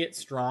immediate,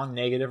 strong,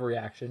 negative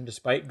reaction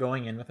despite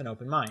going in with an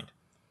open mind.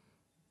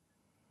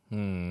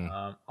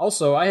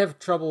 Also, I have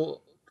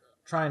trouble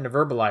trying to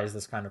verbalize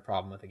this kind of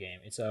problem with a game.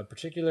 It's a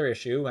particular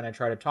issue when I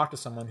try to talk to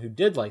someone who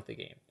did like the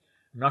game.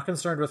 I'm not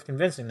concerned with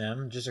convincing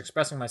them, just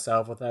expressing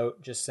myself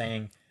without just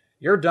saying,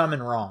 you're dumb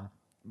and wrong.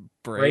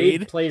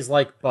 Braid plays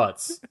like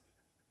butts.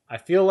 I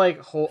feel like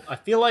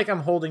I'm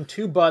holding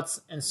two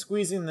butts and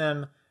squeezing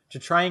them to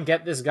try and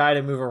get this guy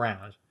to move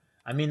around.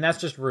 I mean, that's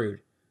just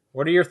rude.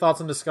 What are your thoughts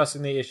on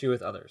discussing the issue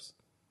with others?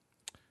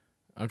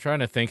 I'm trying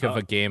to think of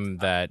a game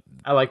that.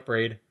 I like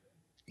Braid.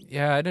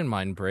 Yeah, I didn't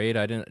mind Braid.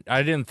 I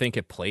didn't think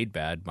it played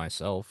bad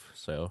myself.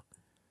 So.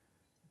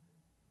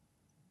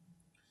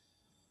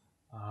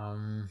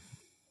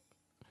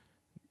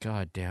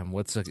 God damn,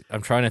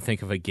 I'm trying to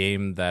think of a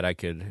game that I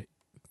could.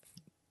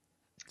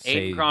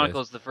 Aiden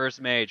Chronicles: The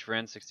First Mage for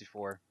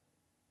N64.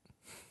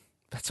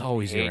 That's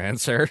always your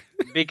answer.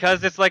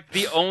 Because it's like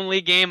the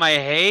only game I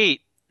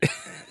hate.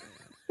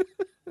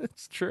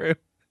 It's true.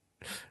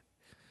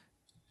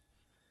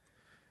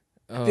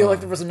 I feel like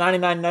there was a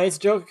 99 Nights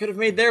joke I could have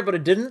made there, but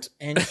it didn't,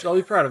 and you should all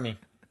be proud of me.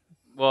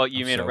 Well, you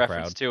I'm made a so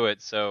reference proud. to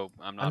it, so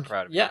I'm not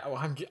proud of you. Yeah,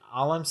 well,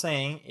 all I'm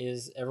saying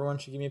is everyone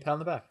should give me a pat on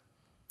the back.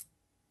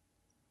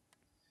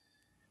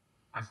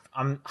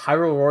 I'm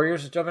Hyrule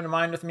Warriors is jumping to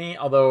mind with me,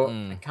 although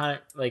I kind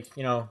of like,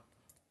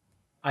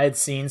 I had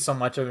seen so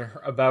much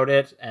about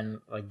it and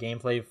like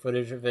gameplay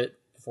footage of it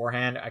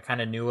beforehand. I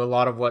kind of knew a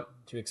lot of what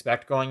to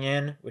expect going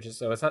in,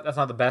 that's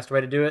not the best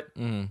way to do it.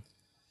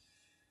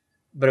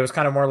 But it was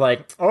kind of more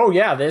like, oh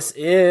yeah, this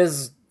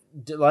is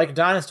like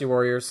Dynasty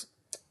Warriors.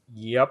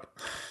 Yep.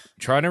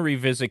 Trying to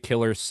revisit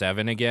Killer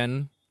 7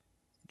 again.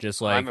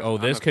 Just like, I'm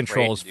this afraid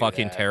controls to do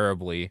fucking that.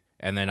 terribly,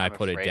 and then I I'm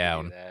put it afraid to do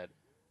down. that.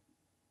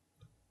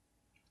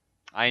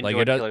 I Like,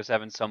 enjoyed it does- Killer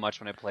 7 so much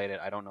when I played it.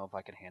 I don't know if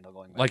I could handle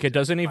going back. Like, to it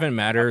doesn't if even I'm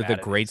matter bad the at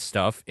it. great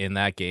stuff in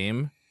that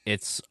game.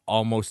 It's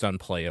almost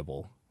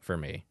unplayable for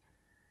me.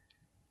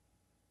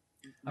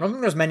 I don't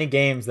think there's many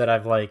games that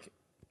I've like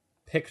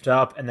picked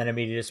up and then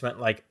immediately just went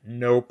like,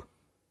 nope.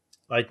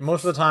 Like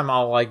most of the time,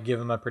 I'll like give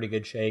them a pretty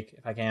good shake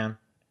if I can.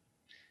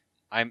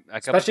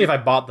 Especially if I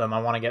bought them,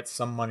 I want to get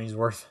some money's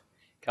worth.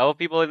 A couple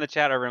people in the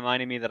chat are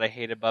reminding me that I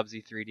hated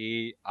Bubsy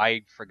 3D.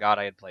 I forgot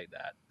I had played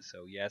that.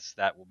 So yes,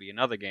 that will be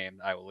another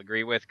game I will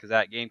agree with because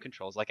that game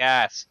controls like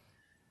ass.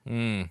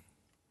 Hmm.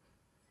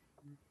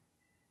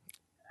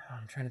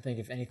 I'm trying to think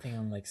if anything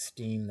on like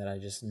Steam that I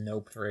just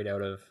noped right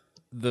out of.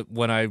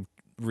 When I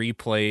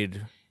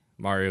replayed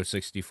Mario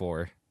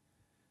 64,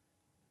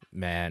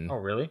 man. Oh,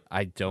 really?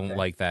 I don't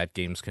like that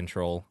game's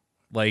control.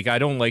 Like, I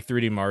don't like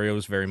 3D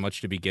Mario's very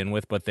much to begin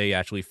with, but they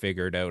actually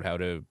figured out how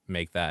to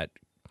make that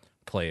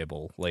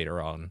playable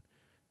later on,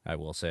 I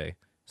will say.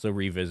 So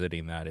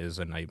revisiting that is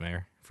a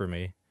nightmare for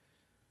me.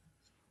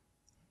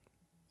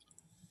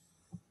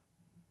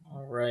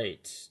 All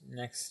right.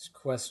 Next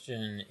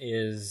question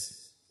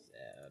is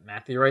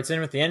Matthew writes in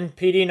with the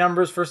NPD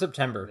numbers for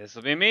September. This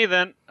will be me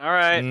then. All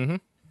right. Mm-hmm.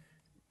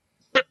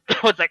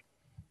 What's that?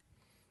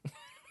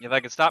 If I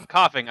could stop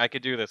coughing, I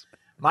could do this.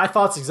 My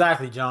thoughts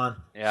exactly,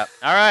 John. Yeah.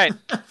 All right.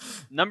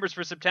 Numbers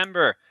for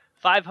September.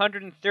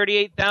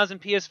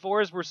 538,000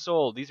 PS4s were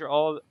sold. These are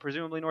all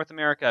presumably North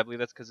America. I believe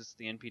that's because it's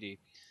the NPD.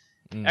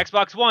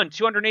 Xbox One,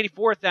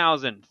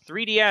 284,000.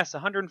 3DS,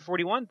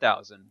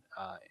 141,000.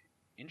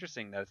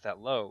 Interesting that it's that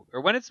low.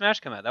 Or when did Smash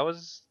come out? That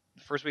was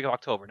the first week of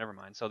October. Never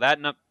mind. So that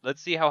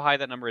let's see how high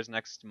that number is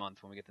next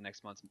month when we get the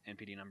next month's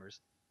NPD numbers.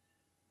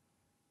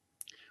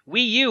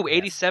 Wii U,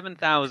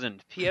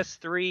 87,000.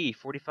 PS3,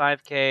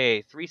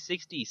 45K.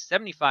 360,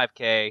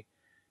 75K.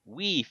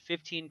 Wii,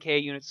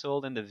 15K units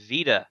sold. And the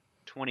Vita,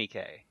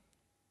 20K.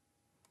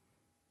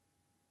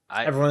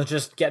 Everyone's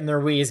just getting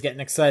their Wii's, getting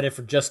excited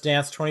for Just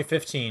Dance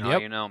 2015. Oh,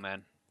 you know,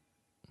 man.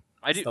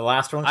 It's the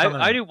last one coming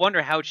I do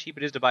wonder how cheap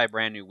it is to buy a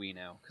brand new Wii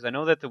now. Because I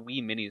know that the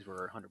Wii Minis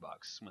were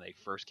 $100 when they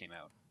first came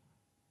out.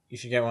 You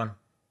should get one.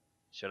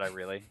 Should I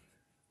really?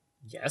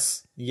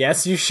 Yes.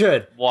 Yes, you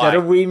should. Why? Get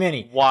a Wii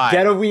Mini. Why?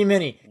 Get a Wii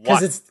Mini.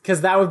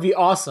 Because that would be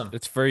awesome.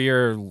 It's for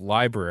your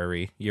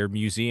library, your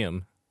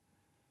museum.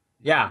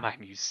 Yeah. My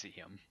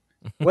museum.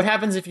 What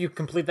happens if you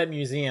complete that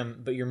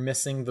museum, but you're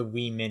missing the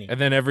Wii Mini?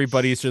 And then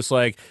everybody's just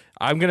like,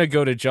 I'm going to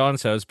go to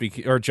John's house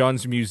or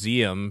John's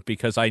museum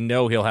because I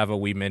know he'll have a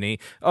Wii Mini.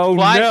 Oh,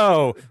 What?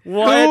 no.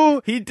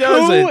 What? He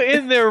doesn't. Who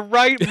in their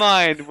right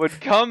mind would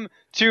come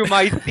to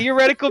my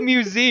theoretical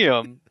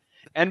museum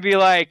and be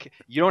like,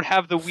 you don't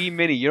have the Wii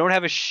Mini. You don't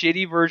have a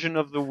shitty version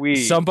of the Wii.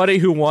 Somebody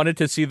who wanted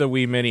to see the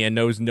Wii Mini and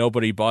knows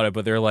nobody bought it,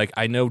 but they're like,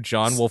 I know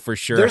John will for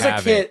sure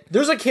have it.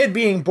 There's a kid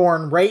being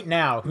born right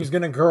now who's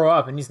going to grow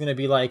up and he's going to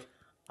be like,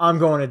 I'm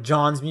going to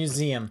John's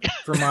museum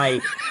for my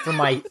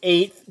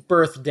 8th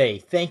birthday.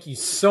 Thank you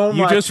so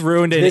much. You just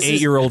ruined an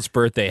 8-year-old's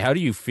birthday. How do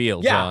you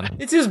feel, John?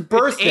 It's his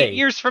birthday. It's 8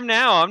 years from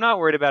now. I'm not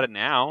worried about it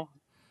now.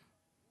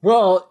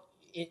 Well,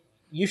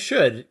 you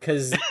should,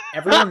 because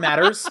everyone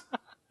matters.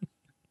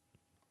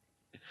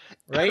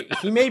 Right?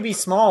 He may be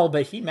small,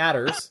 but he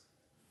matters.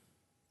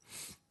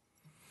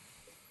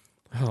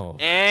 Oh.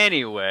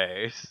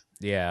 Anyways.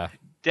 Yeah.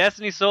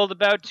 Destiny sold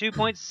about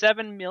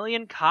 2.7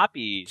 million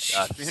copies.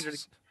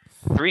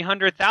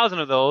 300,000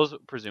 of those,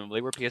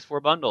 presumably, were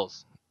PS4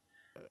 bundles.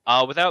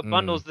 Without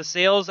bundles, the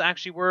sales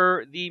actually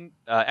were the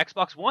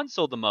Xbox One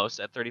sold the most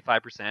at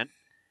 35%,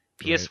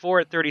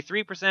 PS4 at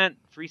 33%,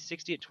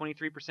 360 at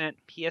 23%,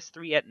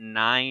 PS3 at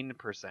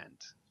 9%.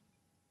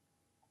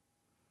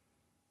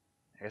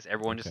 I guess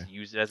everyone just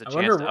used it as a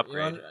chance to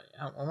upgrade.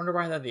 I wonder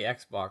why that the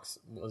Xbox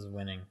was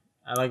winning.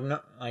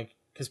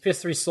 Because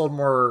PS3 sold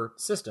more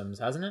systems,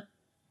 hasn't it?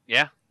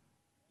 Yeah.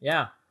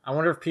 Yeah. I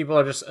wonder if people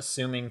are just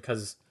assuming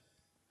because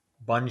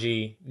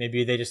Bungie,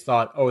 maybe they just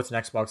thought, oh, it's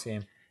an Xbox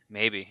game.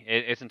 Maybe.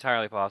 It's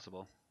entirely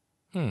possible.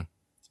 I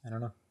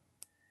don't know.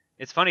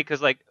 It's funny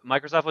because like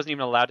Microsoft wasn't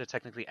even allowed to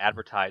technically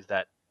advertise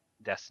that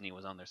Destiny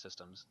was on their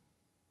systems.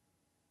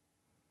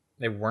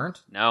 They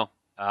weren't? No.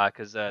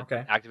 Because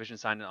Activision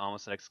signed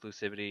almost an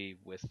exclusivity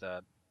with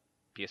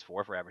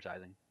PS4 for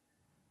advertising.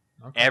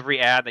 Okay. Every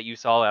ad that you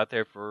saw out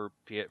there for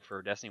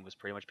Destiny was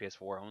pretty much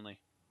PS4 only.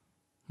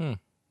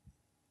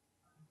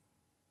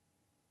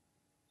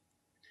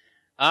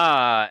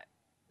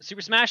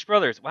 Super Smash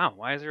Brothers. Wow,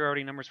 why is there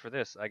already numbers for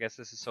this? I guess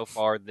this is so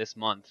far this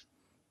month.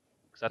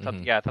 Because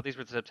I thought these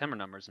were the September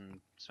numbers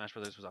and Smash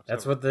Brothers was October.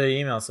 That's what the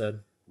email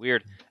said.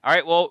 Weird. All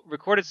right, well,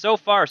 recorded so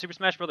far, Super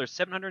Smash Brothers,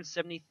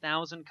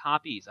 770,000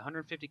 copies,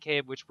 150K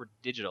of which were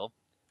digital.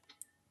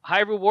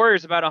 Hyrule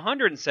Warriors, about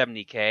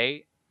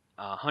 170K,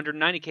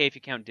 190K if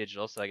you count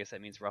digital, so I guess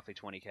that means roughly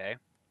 20K.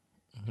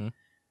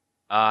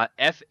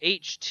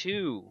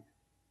 FH2,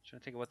 trying to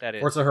think of what that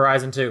is. Forza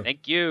Horizon 2.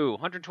 Thank you.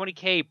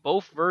 120K,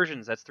 both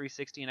versions. That's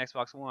 360 and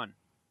Xbox One.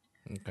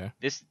 Okay.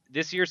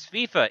 This year's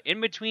FIFA, in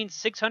between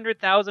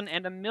 600,000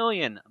 and 1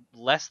 million.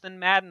 Less than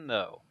Madden,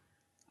 though.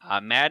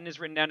 Madden is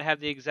written down to have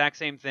the exact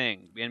same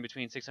thing, in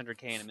between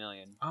 600K and 1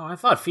 million. Oh, I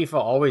thought FIFA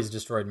always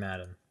destroyed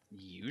Madden.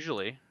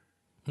 Usually.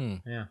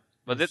 Yeah.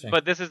 But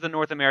this is the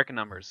North American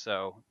numbers,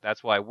 so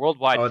that's why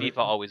worldwide FIFA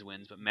always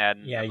wins, but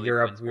Madden. Yeah,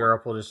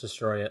 Europe will just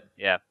destroy it.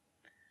 Yeah.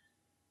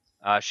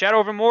 Shadow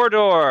over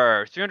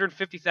Mordor,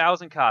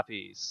 350,000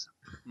 copies.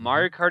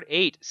 Mario Kart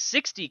 8,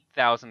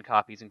 60,000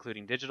 copies,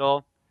 including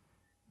digital.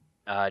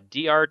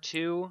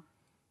 DR2.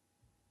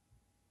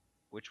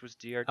 Which was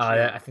DR2?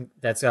 I think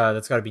that's got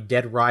to be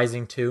Dead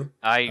Rising 2.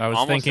 I was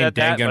almost thinking said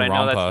that, but I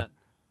know that's Danganronpa.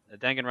 not.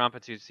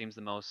 Danganronpa 2 seems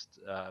the most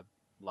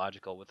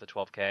logical with the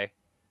 12K.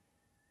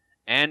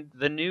 And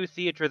the new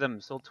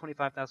Theatrhythm sold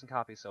 25,000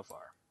 copies so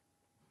far.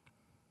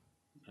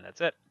 And that's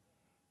it.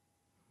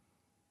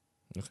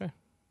 Okay.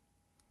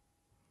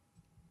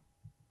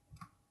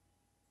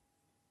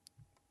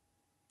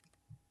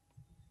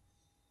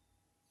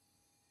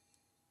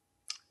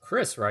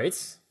 Chris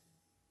writes,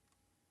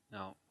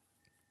 No.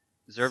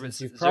 Since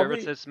Zervit you've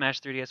probably- says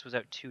Smash 3DS was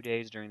out 2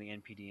 days during the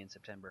NPD in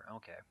September.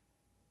 Okay.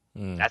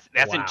 Mm. That's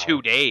in Wow.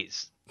 2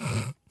 days.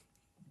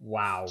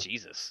 wow.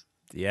 Jesus.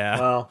 Yeah.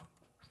 Well,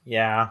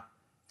 yeah.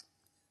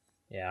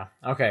 Yeah.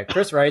 Okay.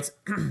 Chris writes,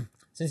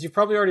 since you've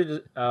probably already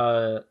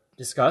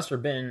discussed or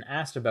been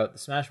asked about the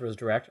Smash Bros.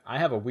 Direct, I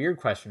have a weird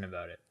question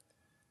about it.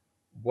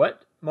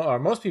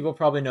 Most people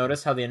probably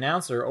noticed how the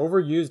announcer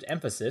overused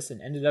emphasis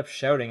and ended up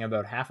shouting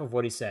about half of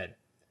what he said.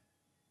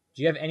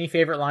 Do you have any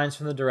favorite lines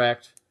from the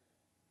Direct?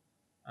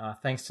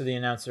 Thanks to the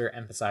announcer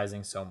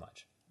emphasizing so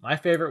much. My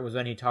favorite was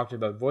when he talked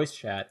about voice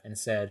chat and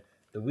said,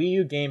 the Wii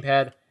U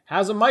gamepad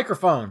has a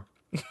microphone.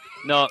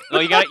 No,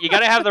 you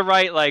gotta have the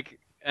right like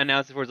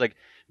announcer words like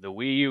the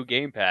Wii U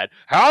gamepad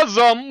has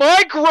a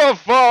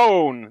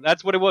microphone.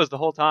 That's what it was the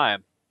whole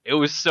time. It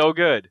was so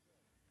good.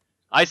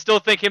 I still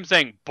think him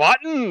saying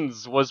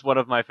buttons was one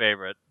of my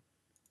favorite.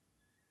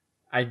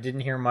 I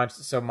didn't hear much,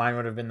 so mine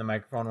would have been the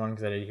microphone one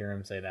because I did hear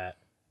him say that.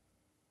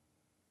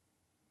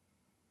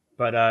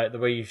 But the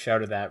way you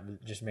shouted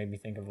that just made me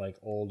think of like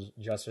old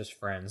Justice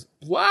Friends.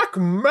 Black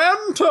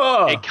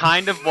Manta! It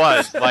kind of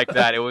was like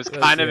that. It was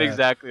kind of Yeah.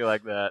 exactly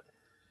like that.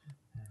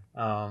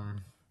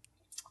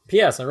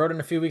 P.S. I wrote in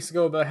a few weeks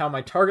ago about how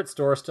my Target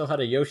store still had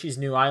a Yoshi's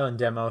New Island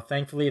demo.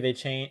 Thankfully, they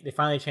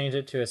finally changed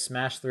it to a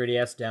Smash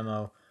 3DS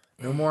demo.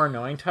 No more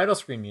annoying title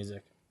screen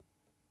music.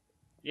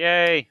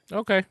 Yay.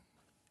 Okay.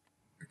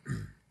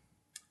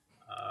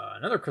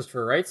 Another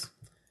Christopher writes,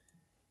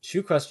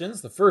 2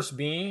 questions. The first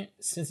being,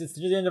 since it's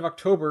the end of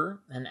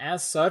October, and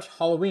as such,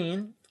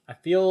 Halloween, I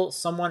feel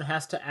someone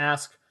has to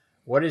ask,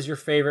 what is your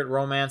favorite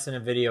romance in a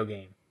video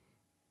game?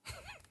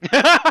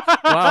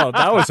 Wow,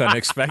 that was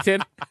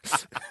unexpected.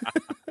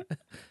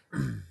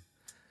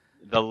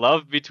 The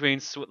love between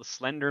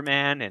Slender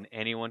Man and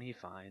anyone he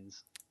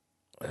finds.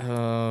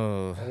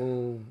 Oh.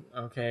 Oh,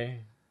 okay.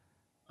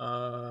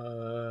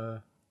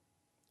 No.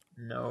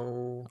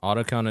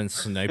 Otacon and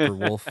Sniper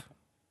Wolf.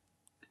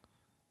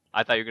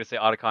 I thought you were going to say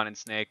Otacon and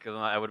Snake, because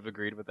I would have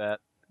agreed with that.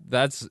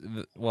 That's,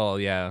 well,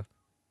 yeah.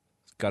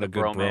 It's got a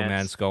good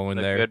bromance going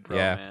the there. Good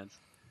Yeah.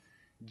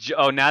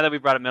 bromance. Now that we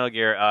brought up Metal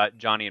Gear,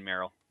 Johnny and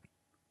Meryl.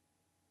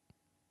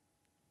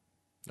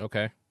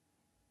 Okay. I'm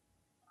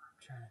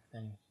trying to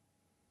think.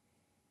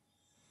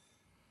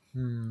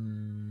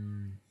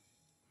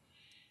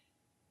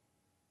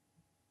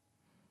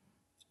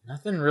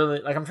 Nothing really.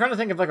 Like, I'm trying to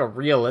think of like a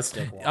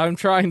realistic one. I'm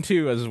trying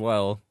to as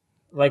well.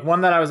 Like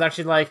one that I was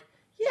actually like,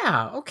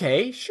 yeah,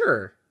 okay,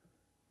 sure.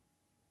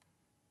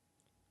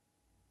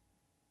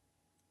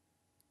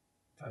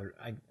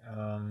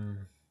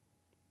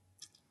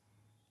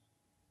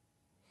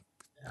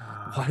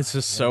 Why is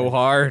this so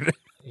hard?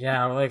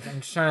 Yeah, like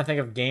I'm just trying to think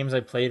of games I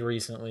played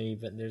recently,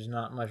 but there's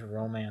not much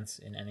romance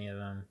in any of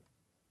them.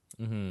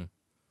 Mm-hmm.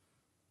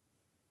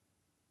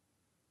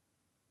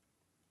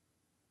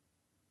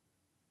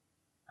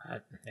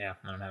 Yeah,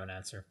 I don't have an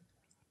answer.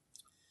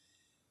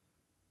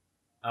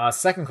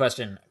 Second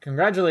question.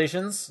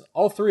 Congratulations,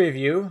 all 3 of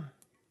you,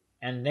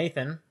 and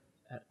Nathan,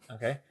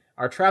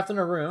 are trapped in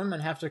a room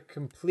and have to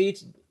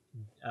complete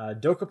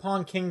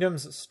Dokapon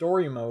Kingdom's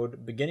story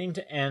mode, beginning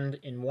to end,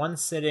 in one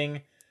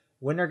sitting.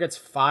 Winner gets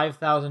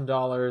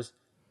 $5,000.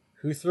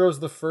 Who throws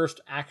the first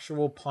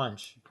actual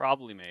punch?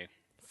 Probably me.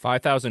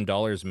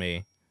 $5,000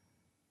 me.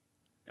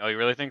 Oh, you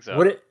really think so?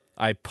 Would it?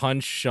 I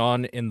punch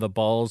Sean in the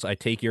balls. I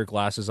take your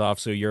glasses off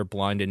so you're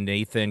blind, and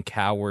Nathan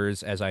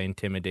cowers as I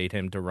intimidate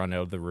him to run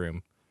out of the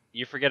room.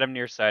 You forget I'm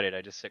nearsighted.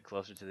 I just sit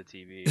closer to the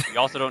TV. You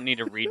also don't need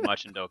to read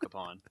much in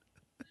Dokapon.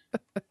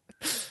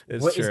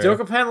 It's What, true. is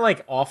Dokapon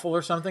like awful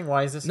or something?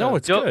 Why is this? No,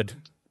 it's good.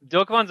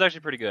 Dokapon's actually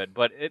pretty good,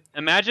 but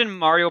imagine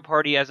Mario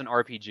Party as an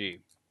RPG.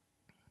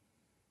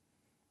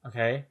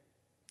 Okay.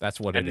 That's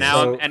what And it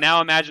now, is. and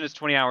now imagine it's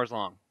 20 hours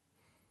long.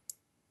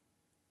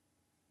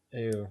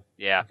 Ew.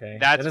 Yeah, Okay.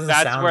 that's That doesn't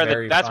that's sound where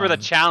very the fun.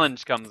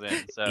 challenge comes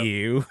in. So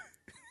Ew.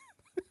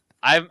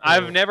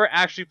 I've never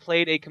actually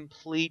played a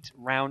complete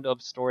round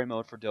of story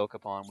mode for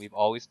Dokapon. We've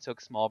always took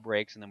small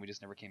breaks and then we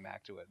just never came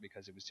back to it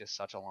because it was just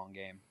such a long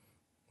game.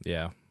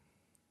 Yeah.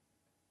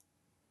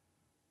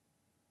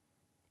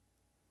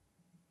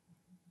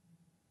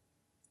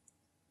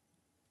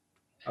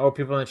 Oh,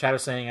 people in the chat are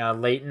saying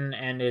Leighton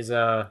and his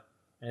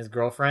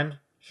girlfriend.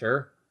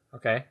 Sure.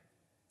 Okay.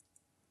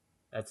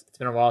 It's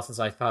been a while since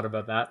I thought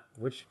about that.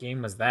 Which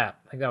game was that?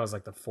 I think that was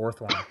like the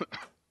 4th one.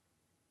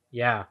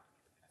 Yeah.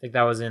 I think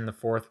that was in the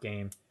 4th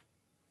game.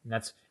 And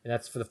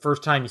that's for the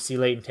first time you see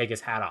Layton take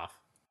his hat off.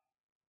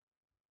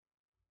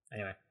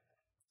 Anyway.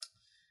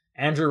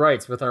 Andrew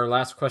writes with our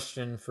last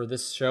question for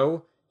this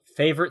show.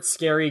 Favorite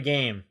scary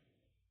game?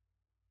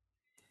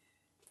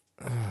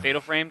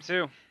 Fatal Frame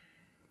 2.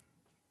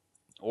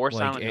 Or Like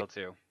Silent Hill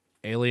 2.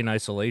 Alien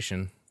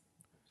Isolation.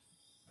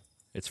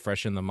 It's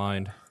fresh in the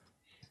mind.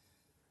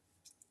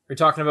 We're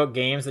talking about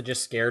games that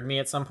just scared me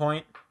at some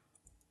point.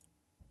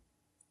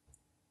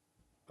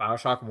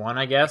 BioShock 1,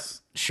 I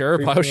guess. Sure,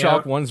 Creeped me BioShock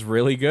out. 1's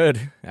really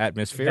good.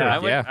 Atmospheric,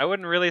 Yeah, I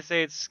wouldn't really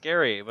say it's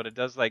scary, but it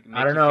does like make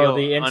I don't you know. feel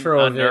The intro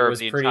of it unnerved was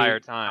the pretty. entire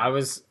time.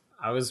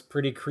 I was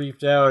pretty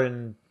creeped out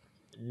and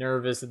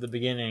nervous at the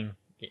beginning.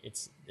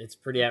 It's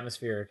pretty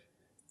atmospheric.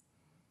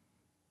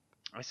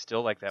 I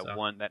still like that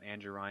So. that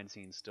Andrew Ryan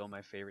scene. Still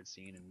my favorite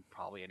scene in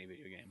probably any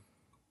video game.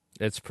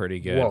 It's pretty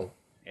good. Whoa!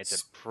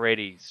 It's a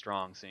pretty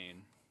strong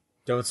scene.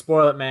 Don't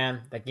spoil it,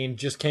 man. That game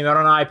just came out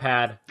on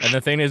iPad. And the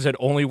thing is, it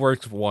only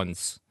works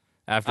once.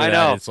 After I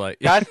that, know. it's like...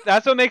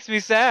 That's what makes me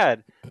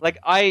sad. Like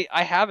I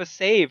have a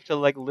save to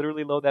like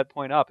literally load that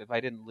point up if I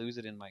didn't lose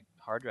it in my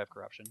hard drive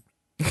corruption.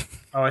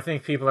 Oh, I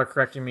think people are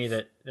correcting me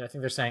that I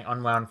think they're saying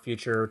Unwound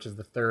Future, which is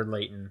the third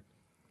Layton.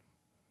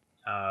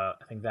 I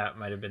think that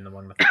might have been the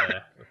one with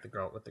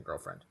the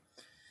girlfriend.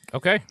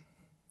 Okay.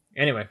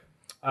 Anyway,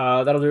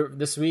 that'll do it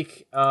this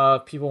week.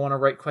 People want to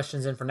write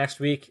questions in for next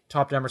week.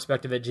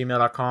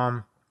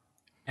 topdownperspective@gmail.com,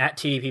 at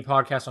TDP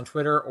Podcast on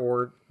Twitter,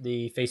 or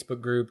the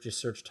Facebook group. Just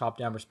search Top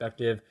Down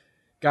Perspective.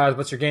 Guys,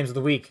 what's your games of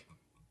the week?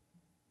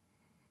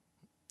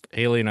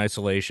 Alien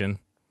Isolation.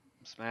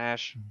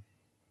 Smash.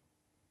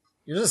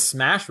 Yours is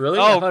Smash, really?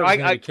 Oh, I thought it was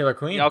going to be Killer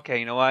Queen. Okay,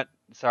 you know what?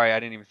 Sorry, I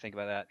didn't even think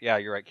about that. Yeah,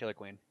 you're right. Killer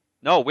Queen.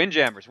 No,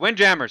 Windjammers.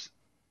 Windjammers.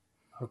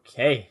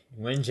 Okay,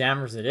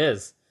 Windjammers it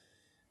is.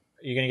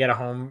 Are you going to get a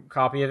home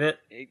copy of it?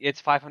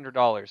 It's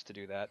 $500 to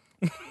do that.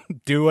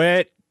 Do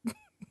it.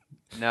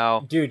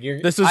 No. Dude,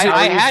 you're... This is do it.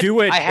 I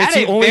had It's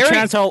the a only very-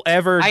 chance I'll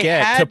ever I get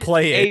to had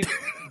play it.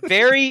 a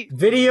very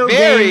Video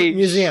very Game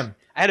Museum.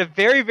 I had a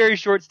very, very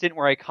short stint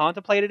where I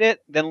contemplated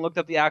it, then looked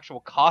up the actual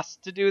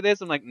cost to do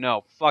this. I'm like,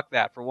 no, fuck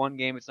that. For one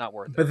game, it's not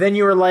worth it. But then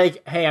you were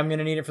like, hey, I'm going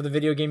to need it for the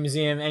Video Game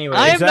Museum anyway.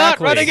 I am not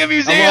running a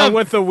museum! Along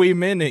with the Wii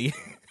Mini.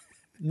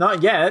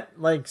 Not yet.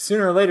 Like,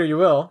 sooner or later you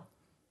will.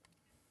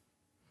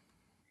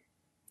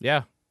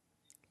 Yeah.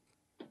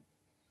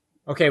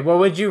 Okay, what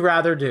would you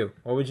rather do?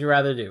 What would you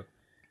rather do?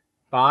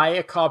 Buy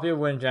a copy of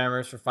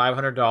Windjammers for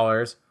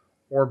 $500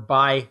 or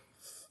buy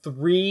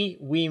 3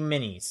 Wii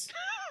Minis?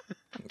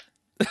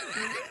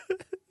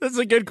 That's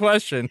a good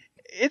question.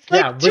 It's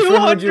Yeah, like which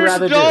one would you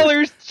rather do?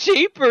 $200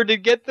 cheaper to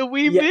get the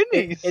Wii Yeah,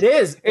 Minis. it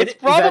is. It's Is that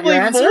probably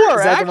your answer? more,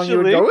 Is that the one you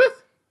would actually. go with?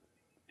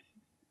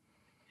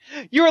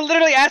 You were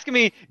literally asking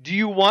me, do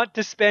you want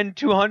to spend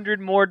 $200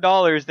 more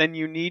than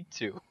you need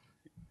to?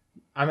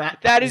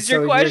 That is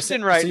your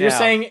question right So you're now.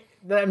 saying...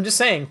 I'm just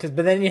saying, but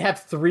then you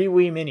have 3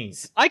 Wii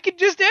Minis. I could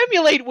just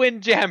emulate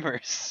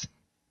Windjammers.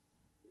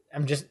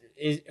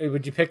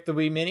 Would you pick the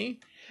Wii Mini?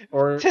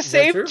 Or To is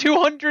that save true?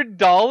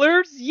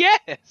 $200?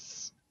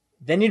 Yes.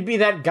 Then you'd be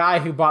that guy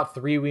who bought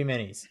 3 Wii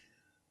Minis.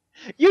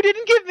 You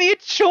didn't give me a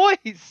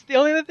choice. The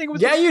only other thing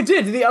was Yeah, you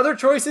did. The other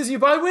choice is you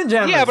buy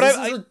Windjammers. yeah, This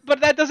but is but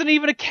that doesn't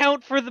even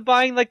account for the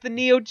buying like the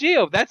Neo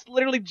Geo. That's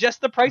literally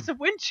just the price of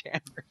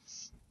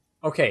Windjammers.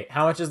 Okay,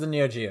 how much is the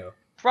Neo Geo?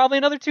 Probably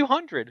another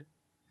 200.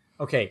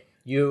 Okay,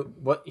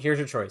 here's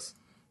your choice.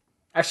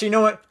 Actually, you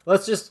know what?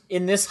 Let's just,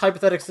 in this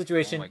hypothetical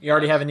situation, Oh my you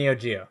already gosh. have a Neo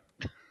Geo.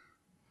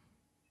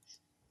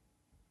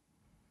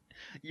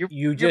 You're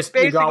You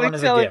basically got one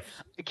as a telling, gift.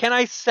 Can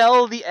I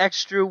sell the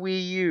extra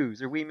Wii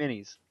U's or Wii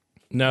Minis?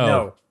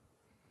 No.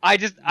 I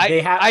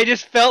They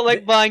just felt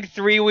like buying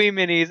 3 Wii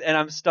Minis and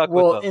I'm stuck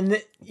Well, with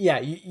them.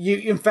 you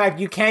in fact,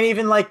 you can't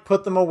even like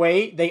put them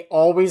away. They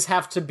always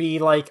have to be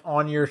like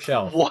on your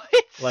shelf. What?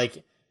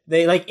 Like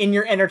they in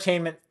your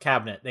entertainment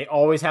cabinet. They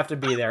always have to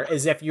be there,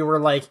 as if you were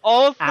like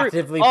all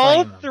actively all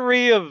playing them.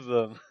 3 of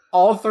them.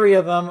 All 3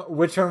 of them.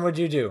 Which one would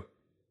you do?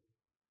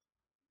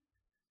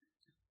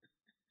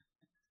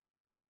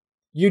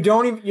 You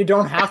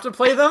don't have to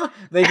play them.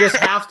 They just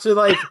have to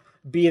like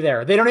be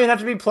there. They don't even have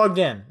to be plugged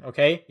in,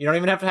 okay? You don't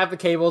even have to have the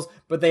cables,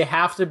 but they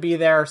have to be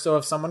there, so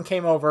if someone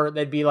came over,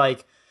 they'd be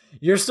like,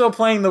 "You're still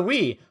playing the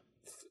Wii."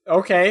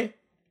 Okay.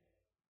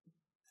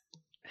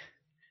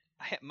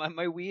 My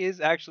Wii is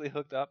actually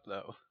hooked up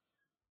though.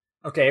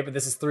 Okay, but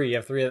this is 3. You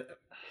have 3,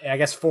 I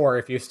guess 4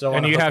 if you still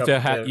want And you hook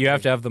have up to you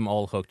have to have them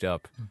all hooked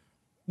up.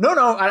 No,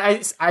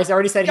 I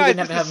already said he Guys, didn't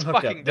have to this have is them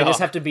hooked fucking up. They just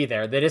dumb. have to be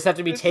there. They just have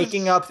to be This is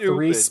taking up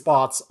 3 stupid.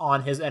 spots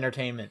on his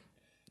entertainment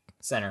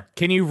center.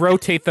 Can you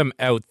rotate them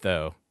out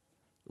though?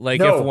 Like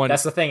No, if one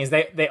that's the thing, is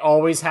they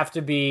always have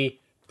to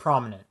be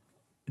prominent.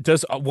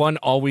 does one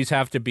always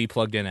have to be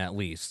plugged in at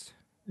least?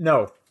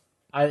 No.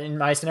 In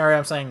my scenario,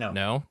 I'm saying no.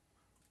 No.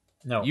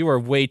 No. You are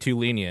way too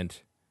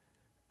lenient.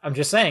 I'm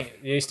just saying.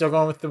 Are you still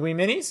going with the Wii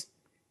Minis?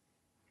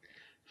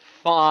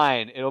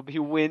 Fine, it'll be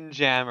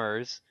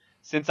Windjammers.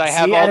 Since I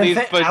have See, all I these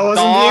didn't think- I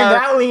wasn't being bizarre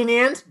that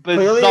lenient.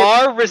 Clearly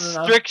bizarre it-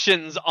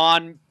 restrictions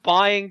on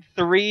buying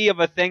 3 of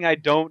a thing I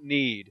don't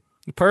need.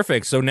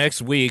 Perfect. So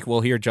next week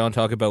we'll hear John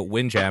talk about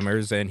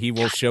Windjammers, and he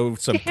will show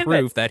some damn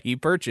proof that he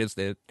purchased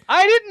it.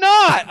 I did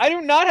not. I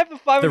do not have the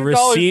 $500. The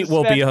receipt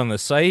will be on the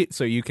site,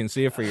 so you can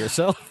see it for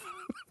yourself.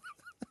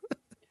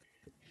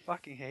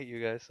 Fucking hate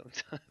you guys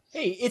sometimes.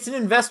 Hey, it's an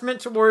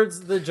investment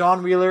towards the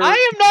John Wheeler.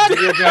 I am not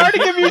video game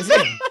starting a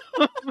museum.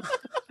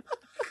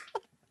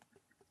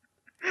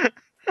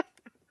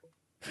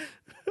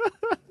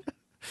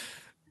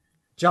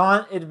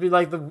 John, it'd be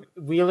like the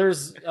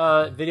Wheeler's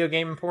video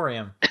game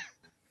emporium.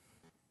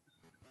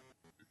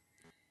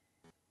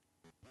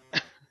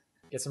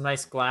 Get some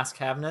nice glass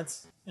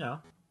cabinets, you know,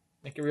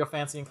 make it real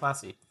fancy and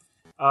classy.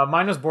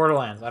 Mine was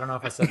Borderlands. I don't know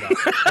if I said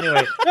that.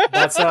 Anyway,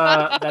 that's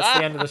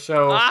the end of the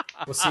show.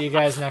 We'll see you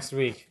guys next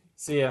week.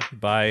 See ya.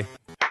 Bye.